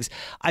new things,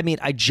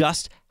 I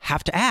just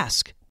have to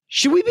ask.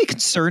 Should we be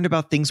concerned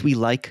about things we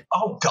like?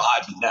 Oh,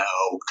 God, no.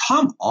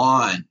 Come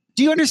on.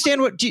 Do you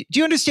understand do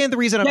you understand the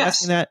reason I'm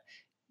asking that?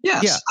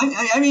 Yes. Yeah.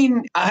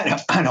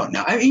 I don't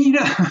know.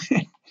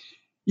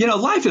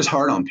 Life is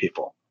hard on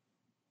people.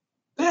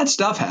 Bad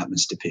stuff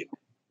happens to people.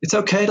 It's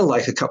okay to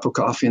like a cup of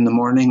coffee in the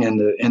morning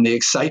and the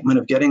excitement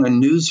of getting a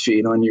news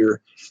feed on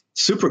your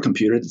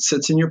supercomputer that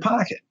sits in your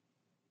pocket.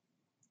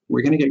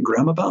 We're going to get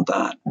grim about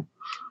that.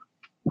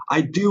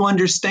 I do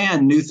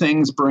understand new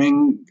things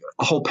bring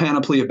a whole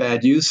panoply of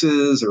bad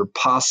uses or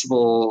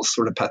possible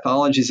sort of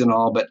pathologies and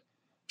all, but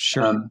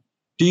sure.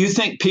 Do you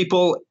think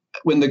people,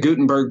 when the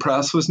Gutenberg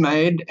press was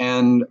made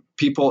and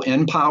people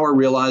in power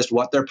realized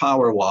what their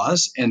power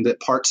was and that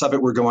parts of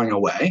it were going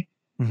away,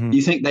 do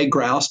you think they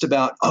groused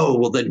about,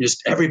 then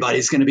just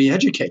everybody's going to be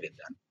educated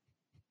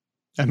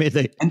then?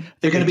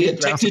 They're going to be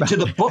addicted to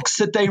the books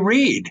that they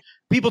read.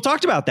 People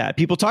talked about that.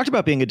 People talked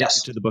about being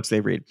addicted to the books they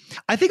read.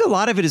 I think a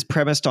lot of it is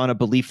premised on a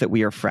belief that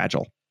we are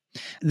fragile,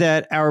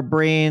 that our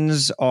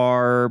brains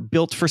are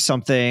built for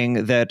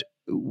something that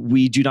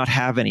we do not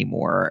have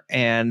anymore,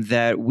 and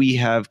that we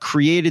have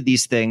created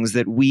these things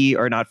that we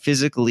are not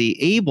physically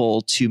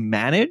able to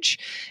manage,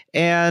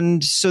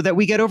 and so that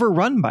we get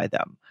overrun by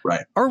them.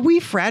 Right. Are we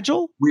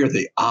fragile? We're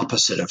the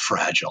opposite of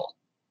fragile.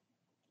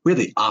 We're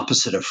the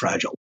opposite of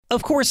fragile.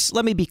 Of course,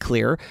 let me be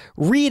clear,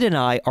 Reed and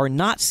I are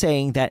not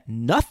saying that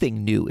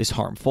nothing new is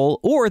harmful,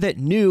 or that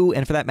new,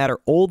 and for that matter,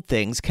 old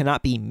things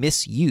cannot be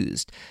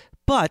misused.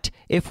 But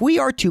if we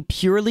are to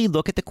purely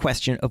look at the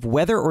question of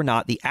whether or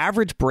not the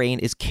average brain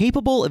is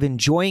capable of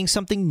enjoying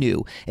something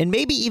new, and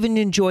maybe even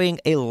enjoying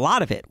a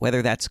lot of it,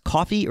 whether that's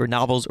coffee or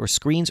novels or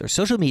screens or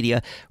social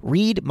media,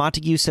 Reed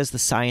Montague says the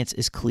science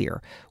is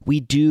clear. We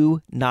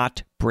do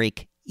not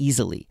break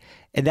easily.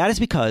 And that is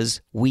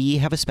because we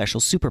have a special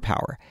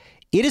superpower.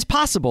 It is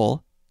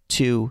possible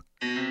to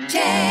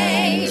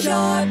change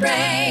your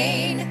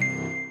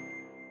brain.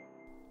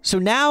 So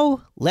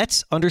now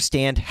let's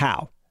understand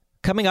how.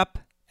 Coming up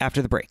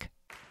after the break.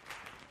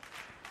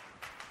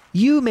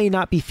 You may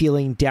not be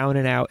feeling down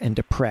and out and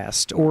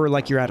depressed, or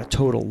like you're at a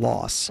total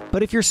loss.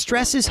 But if your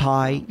stress is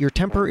high, your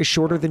temper is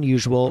shorter than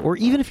usual, or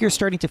even if you're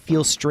starting to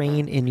feel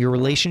strain in your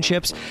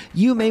relationships,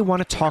 you may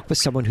want to talk with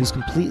someone who's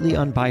completely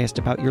unbiased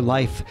about your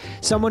life.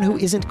 Someone who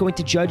isn't going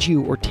to judge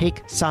you or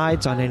take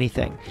sides on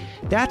anything.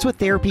 That's what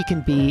therapy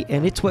can be,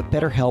 and it's what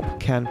BetterHelp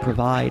can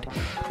provide.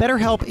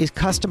 BetterHelp is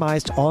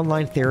customized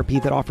online therapy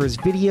that offers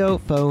video,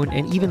 phone,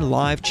 and even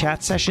live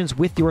chat sessions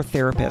with your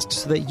therapist,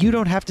 so that you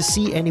don't have to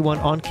see anyone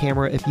on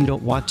camera if you you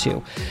don't want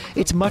to.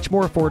 It's much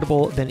more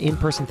affordable than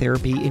in-person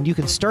therapy, and you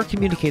can start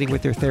communicating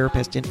with your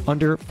therapist in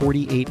under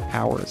 48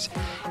 hours.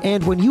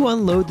 And when you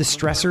unload the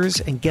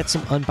stressors and get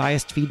some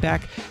unbiased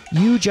feedback,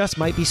 you just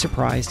might be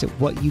surprised at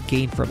what you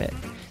gain from it.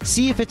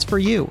 See if it's for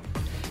you.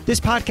 This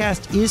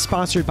podcast is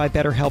sponsored by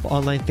BetterHelp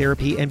Online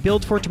Therapy, and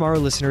Build for Tomorrow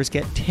listeners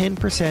get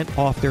 10%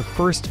 off their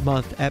first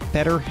month at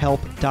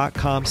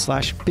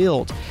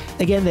betterhelp.com/build.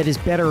 Again, that is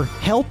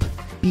BetterHelp,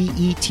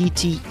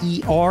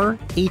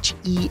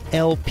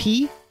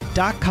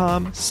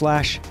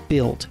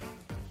 BetterHelp.com/build.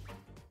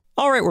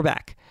 All right, we're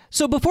back.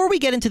 So before we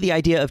get into the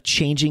idea of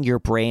changing your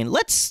brain,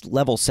 let's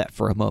level set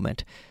for a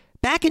moment.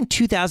 Back in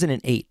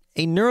 2008,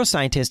 a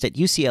neuroscientist at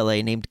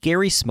UCLA named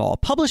Gary Small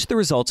published the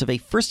results of a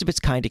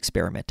first-of-its-kind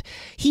experiment.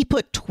 He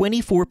put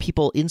 24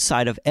 people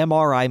inside of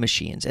MRI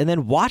machines and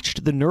then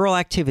watched the neural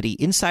activity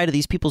inside of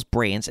these people's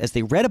brains as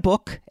they read a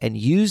book and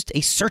used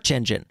a search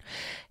engine.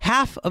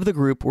 Half of the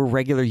group were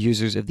regular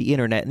users of the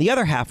internet, and the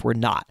other half were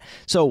not.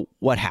 So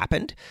what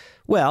happened?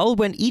 Well,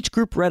 when each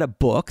group read a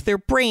book, their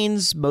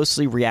brains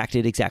mostly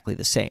reacted exactly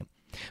the same.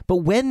 But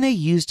when they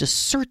used a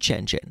search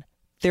engine,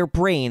 their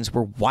brains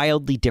were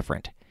wildly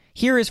different.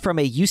 Here is from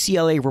a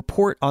UCLA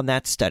report on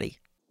that study.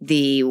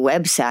 The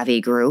web-savvy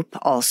group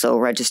also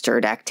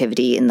registered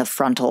activity in the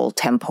frontal,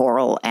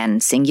 temporal, and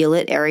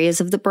cingulate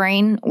areas of the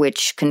brain,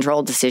 which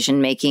control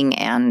decision-making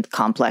and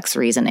complex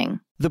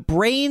reasoning. The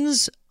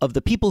brains of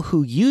the people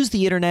who use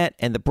the internet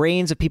and the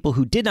brains of people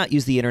who did not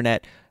use the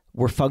internet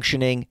were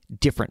functioning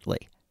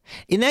differently.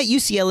 In that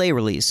UCLA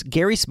release,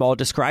 Gary Small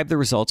described the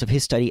results of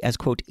his study as,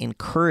 quote,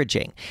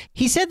 encouraging.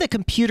 He said that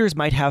computers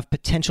might have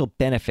potential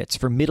benefits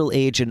for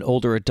middle-aged and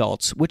older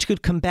adults, which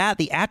could combat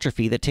the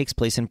atrophy that takes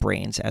place in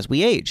brains as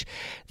we age.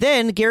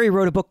 Then Gary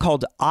wrote a book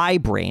called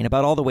iBrain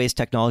about all the ways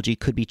technology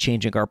could be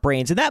changing our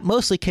brains, and that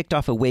mostly kicked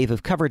off a wave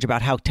of coverage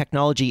about how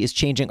technology is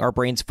changing our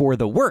brains for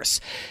the worse.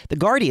 The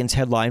Guardian's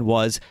headline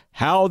was,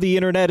 "How the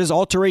Internet is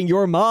Altering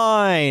Your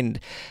Mind."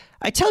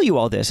 I tell you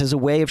all this as a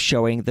way of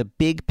showing the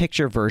big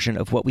picture version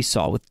of what we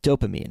saw with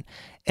dopamine.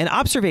 An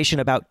observation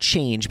about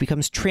change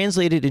becomes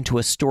translated into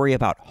a story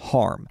about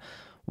harm.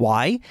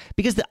 Why?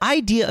 Because the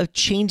idea of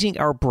changing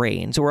our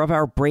brains or of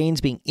our brains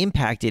being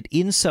impacted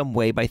in some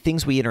way by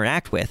things we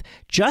interact with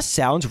just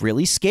sounds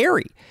really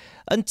scary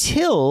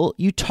until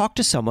you talk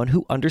to someone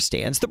who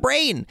understands the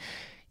brain.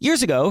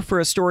 Years ago,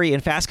 for a story in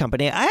Fast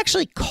Company, I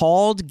actually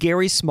called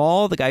Gary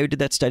Small, the guy who did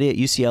that study at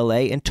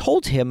UCLA, and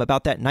told him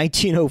about that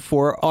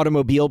 1904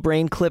 automobile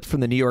brain clip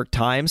from the New York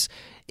Times.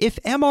 If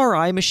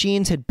MRI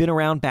machines had been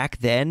around back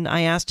then,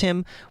 I asked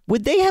him,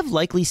 would they have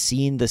likely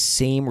seen the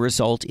same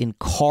result in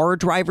car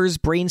drivers'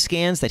 brain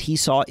scans that he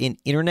saw in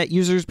internet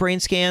users' brain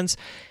scans?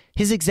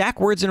 His exact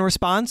words in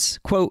response,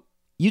 quote,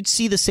 "You'd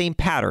see the same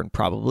pattern,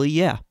 probably,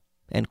 yeah,"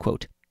 end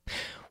quote.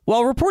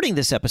 While reporting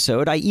this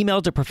episode, I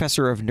emailed a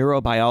professor of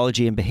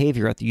neurobiology and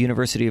behavior at the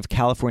University of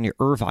California,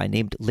 Irvine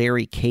named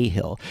Larry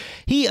Cahill.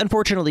 He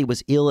unfortunately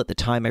was ill at the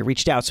time I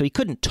reached out, so he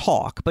couldn't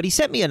talk, but he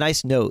sent me a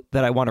nice note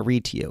that I want to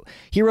read to you.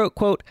 He wrote,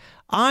 quote,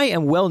 "I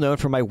am well known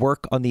for my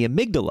work on the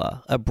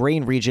amygdala, a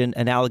brain region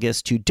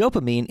analogous to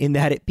dopamine in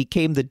that it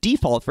became the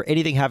default for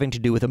anything having to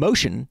do with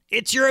emotion.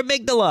 It's your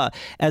amygdala,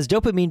 as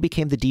dopamine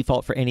became the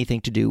default for anything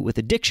to do with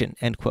addiction,"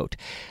 end quote.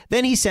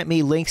 Then he sent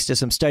me links to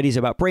some studies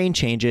about brain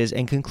changes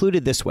and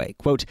concluded this way,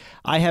 quote,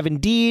 "I have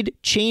indeed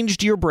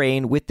changed your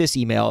brain with this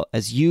email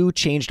as you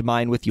changed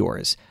mine with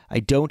yours.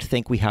 I don't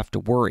think we have to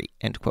worry,"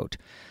 end quote.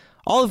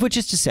 All of which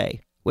is to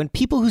say, when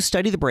people who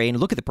study the brain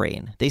look at the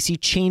brain, they see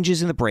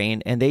changes in the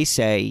brain and they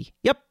say,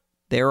 yep,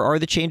 there are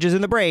the changes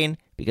in the brain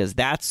because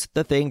that's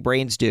the thing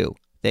brains do.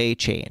 They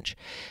change.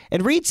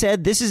 And Reid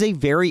said this is a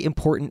very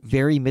important,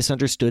 very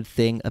misunderstood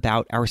thing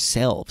about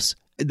ourselves.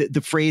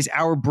 The phrase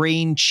 "our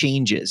brain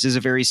changes" is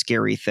a very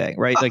scary thing,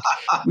 right? Like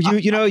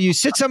you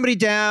sit somebody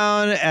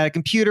down at a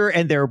computer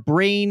and their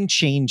brain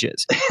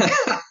changes.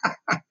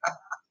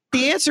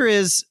 The answer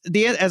is,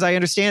 as I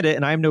understand it,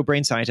 and I'm no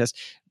brain scientist,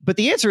 but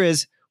the answer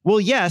is, well,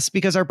 yes,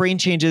 because our brain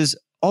changes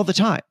all the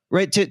time,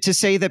 right? To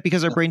say that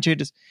because our brain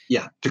changes.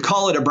 Yeah. To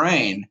call it a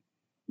brain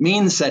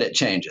means that it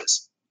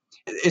changes.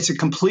 It's a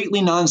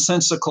completely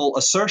nonsensical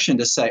assertion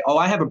to say, oh,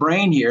 I have a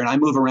brain here and I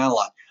move around a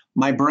lot.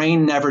 My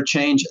brain never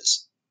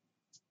changes.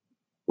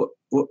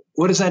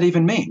 What does that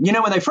even mean? You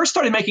know, when they first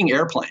started making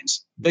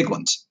airplanes, big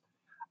ones,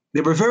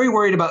 they were very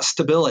worried about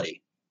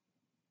stability.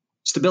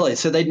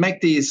 So they'd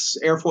make these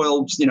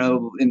airfoils,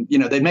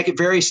 they'd make it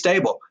very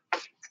stable.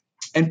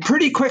 And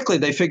pretty quickly,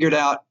 they figured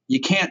out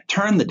you can't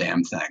turn the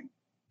damn thing.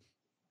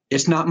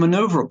 It's not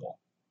maneuverable.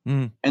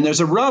 And there's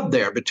a rub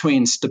there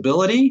between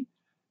stability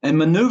and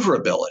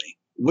maneuverability.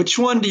 Which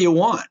one do you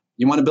want?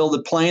 You want to build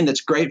a plane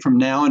that's great from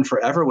now and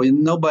forever? Well,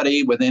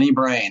 nobody with any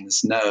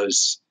brains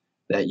knows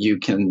that you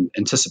can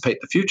anticipate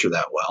the future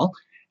that well.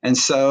 And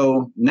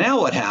so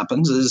now what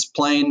happens is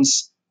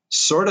planes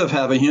sort of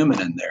have a human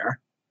in there,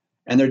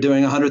 and they're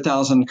doing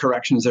 100,000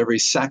 corrections every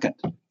second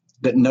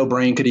that no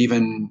brain could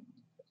even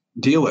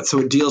deal with.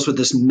 So it deals with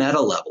this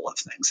meta level of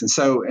things. And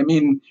so, I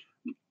mean,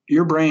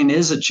 your brain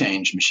is a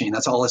change machine.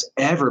 That's all it's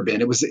ever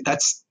been.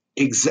 That's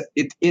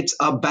it's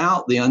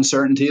about the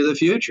uncertainty of the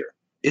future.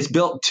 It's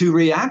built to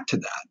react to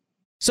that.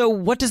 So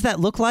what does that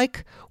look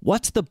like?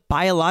 What's the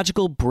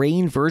biological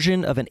brain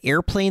version of an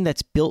airplane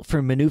that's built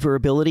for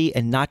maneuverability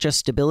and not just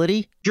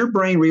stability? Your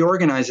brain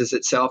reorganizes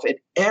itself at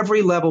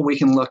every level we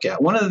can look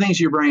at. One of the things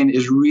your brain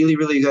is really,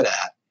 really good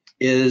at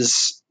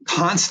is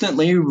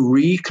constantly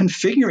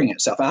reconfiguring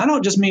itself. And I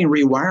don't just mean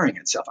rewiring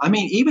itself. I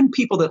mean, even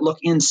people that look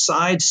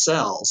inside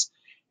cells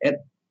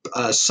at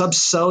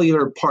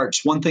subcellular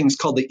parts, one thing's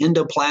called the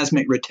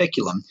endoplasmic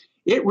reticulum.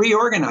 It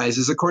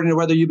reorganizes according to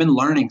whether you've been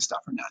learning stuff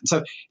or not. And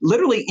so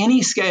literally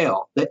any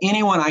scale that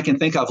anyone I can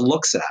think of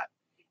looks at,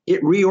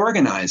 it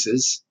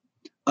reorganizes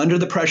under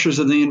the pressures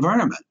of the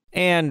environment.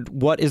 And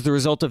what is the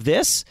result of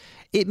this?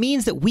 It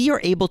means that we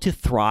are able to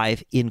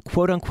thrive in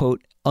quote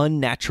unquote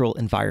unnatural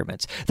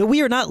environments, that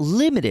we are not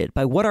limited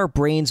by what our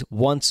brains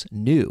once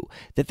knew,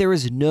 that there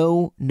is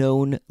no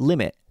known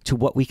limit to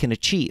what we can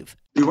achieve.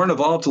 We weren't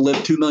evolved to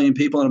live 2 million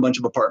people in a bunch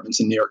of apartments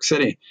in New York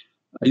City.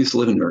 I used to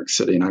live in New York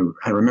City, and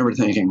I remember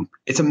thinking,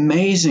 it's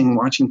amazing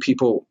watching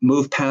people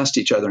move past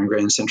each other in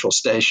Grand Central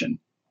Station,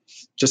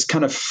 just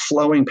kind of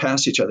flowing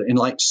past each other. And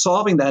like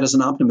solving that as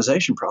an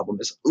optimization problem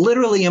is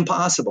literally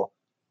impossible.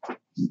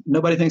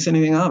 Nobody thinks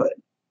anything of it.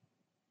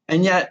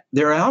 And yet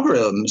their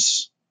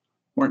algorithms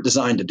weren't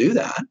designed to do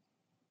that.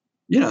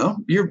 You know,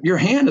 your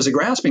hand is a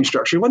grasping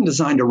structure. It wasn't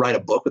designed to write a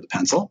book with a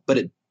pencil, but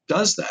it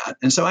does that.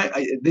 And so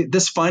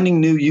this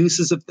finding new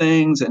uses of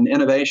things and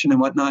innovation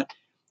and whatnot,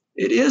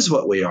 it is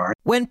what we are.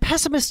 When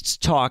pessimists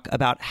talk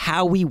about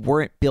how we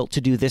weren't built to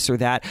do this or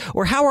that,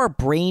 or how our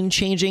brain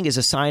changing is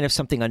a sign of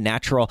something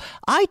unnatural,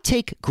 I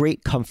take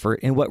great comfort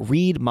in what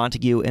Reed,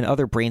 Montague, and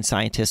other brain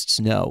scientists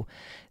know.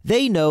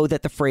 They know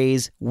that the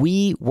phrase,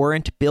 "we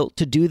weren't built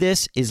to do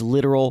this," is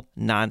literal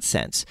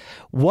nonsense.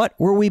 What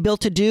were we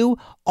built to do?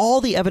 All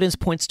the evidence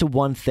points to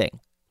one thing.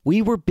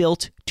 We were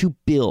built to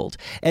build,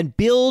 and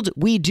build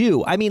we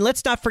do. I mean,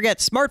 let's not forget,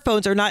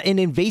 smartphones are not an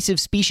invasive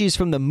species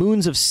from the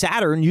moons of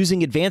Saturn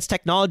using advanced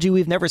technology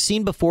we've never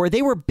seen before.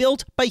 They were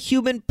built by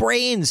human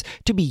brains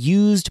to be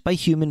used by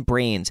human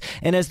brains.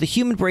 And as the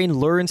human brain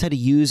learns how to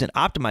use and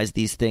optimize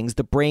these things,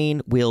 the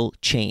brain will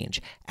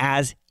change,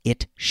 as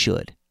it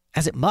should.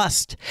 As it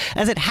must,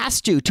 as it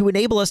has to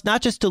enable us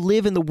not just to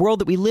live in the world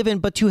that we live in,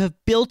 but to have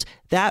built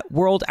that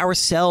world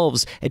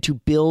ourselves and to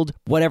build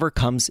whatever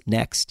comes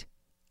next.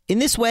 In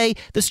this way,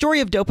 the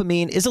story of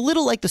dopamine is a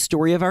little like the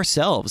story of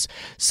ourselves.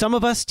 Some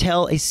of us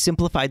tell a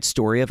simplified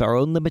story of our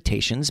own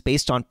limitations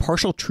based on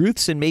partial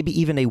truths and maybe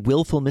even a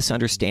willful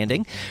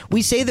misunderstanding.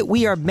 We say that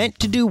we are meant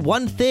to do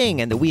one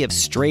thing and that we have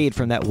strayed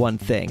from that one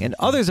thing. And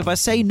others of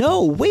us say,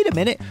 no, wait a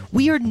minute,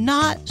 we are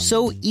not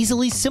so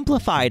easily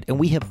simplified and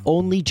we have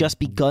only just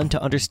begun to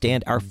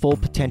understand our full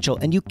potential.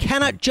 And you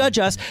cannot judge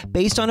us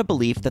based on a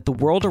belief that the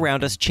world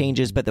around us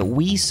changes, but that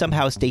we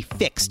somehow stay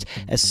fixed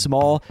as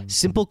small,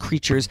 simple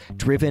creatures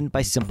driven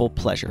by simple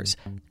pleasures.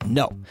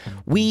 No,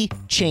 we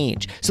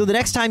change. So the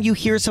next time you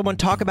hear someone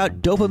talk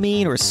about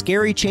dopamine or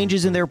scary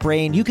changes in their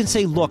brain, you can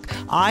say, look,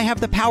 I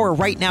have the power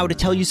right now to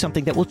tell you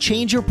something that will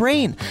change your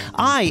brain.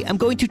 I am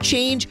going to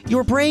change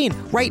your brain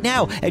right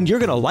now, and you're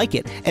going to like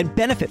it and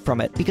benefit from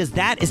it because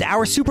that is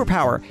our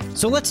superpower.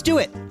 So let's do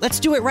it. Let's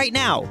do it right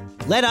now.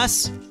 Let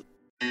us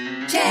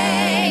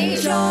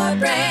change your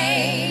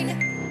brain.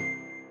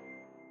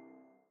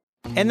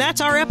 And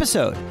that's our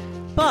episode.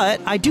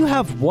 But I do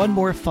have one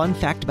more fun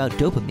fact about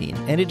dopamine,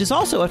 and it is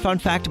also a fun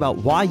fact about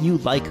why you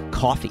like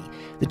coffee.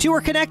 The two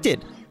are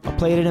connected. I'll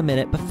play it in a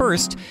minute, but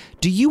first,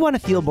 do you want to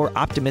feel more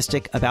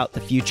optimistic about the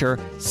future?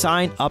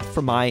 Sign up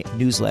for my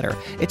newsletter.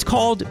 It's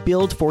called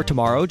Build for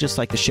Tomorrow, just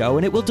like the show,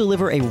 and it will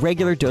deliver a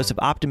regular dose of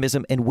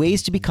optimism and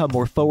ways to become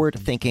more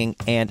forward-thinking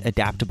and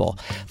adaptable.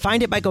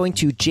 Find it by going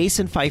to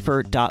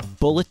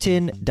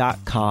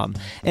jasonfeifer.bulletin.com.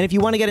 And if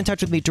you want to get in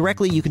touch with me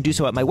directly, you can do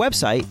so at my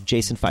website,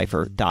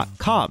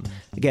 jasonfeifer.com.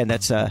 Again,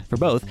 that's for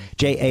both,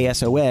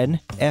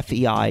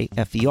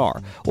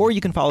 JASONFEIFER. Or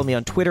you can follow me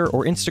on Twitter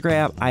or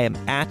Instagram. I am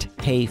at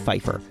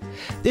HeyPfeiffer.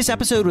 This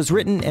episode was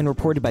written and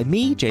reported by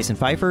me, Jason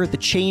Feifer. The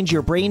Change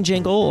Your Brain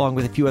jingle, along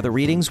with a few other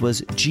readings,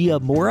 was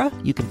Gia Mora.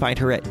 You can find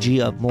her at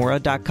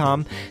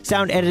giamora.com.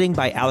 Sound editing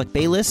by Alec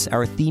Bayliss.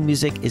 Our theme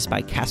music is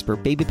by Casper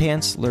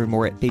Babypants. Learn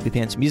more at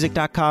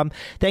babypantsmusic.com.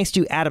 Thanks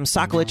to Adam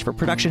Sokolich for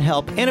production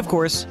help. And of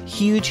course,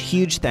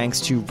 huge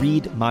thanks to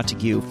Reed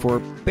Montague for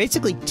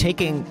basically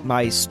taking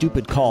my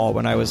stupid call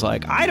when I was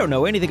like, I don't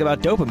know anything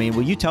about dopamine.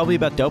 Will you tell me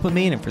about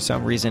dopamine? And for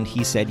some reason,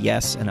 he said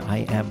yes, and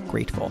I am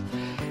grateful.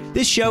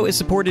 This show is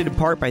supported in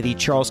part by the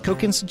Charles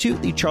Koch Institute.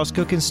 The Charles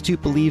Koch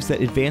Institute believes that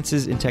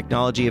advances in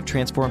technology have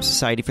transformed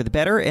society for the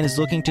better and is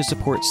looking to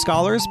support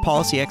scholars,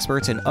 policy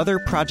experts, and other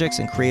projects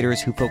and creators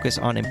who focus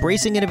on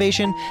embracing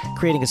innovation,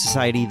 creating a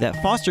society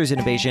that fosters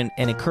innovation,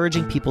 and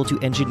encouraging people to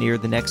engineer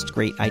the next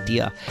great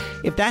idea.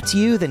 If that's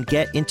you, then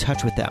get in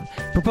touch with them.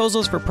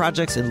 Proposals for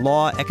projects in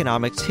law,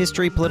 economics,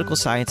 history, political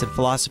science, and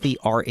philosophy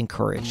are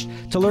encouraged.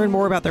 To learn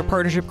more about their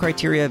partnership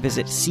criteria,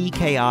 visit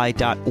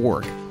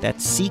cki.org.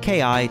 That's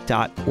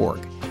cki.org.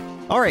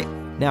 All right,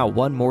 Now,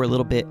 one more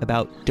little bit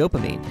about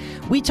dopamine.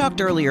 We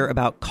talked earlier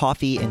about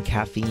coffee and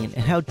caffeine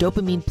and how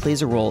dopamine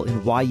plays a role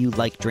in why you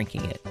like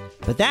drinking it.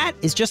 But that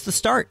is just the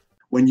start.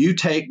 When you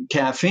take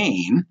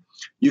caffeine,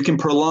 you can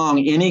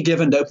prolong any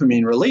given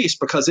dopamine release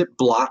because it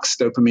blocks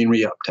dopamine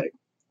reuptake.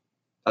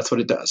 That's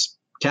what it does.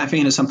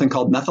 Caffeine is something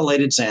called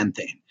methylated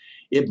xanthine.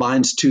 It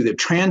binds to the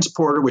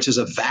transporter, which is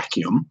a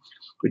vacuum,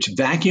 which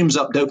vacuums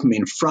up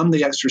dopamine from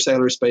the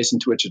extracellular space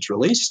into which it's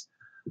released.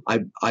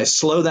 I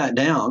slow that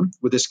down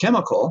with this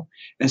chemical.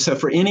 And so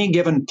for any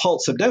given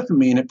pulse of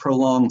dopamine, it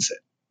prolongs it.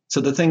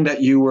 So the thing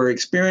that you were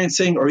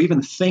experiencing or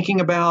even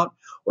thinking about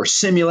or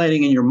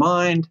simulating in your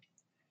mind,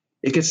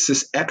 it gets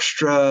this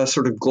extra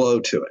sort of glow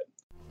to it.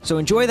 So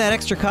enjoy that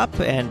extra cup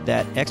and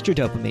that extra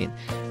dopamine.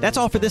 That's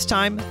all for this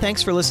time.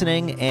 Thanks for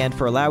listening and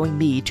for allowing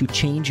me to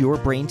change your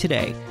brain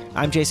today.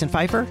 I'm Jason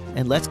Feifer,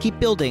 and let's keep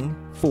building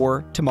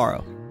for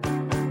tomorrow.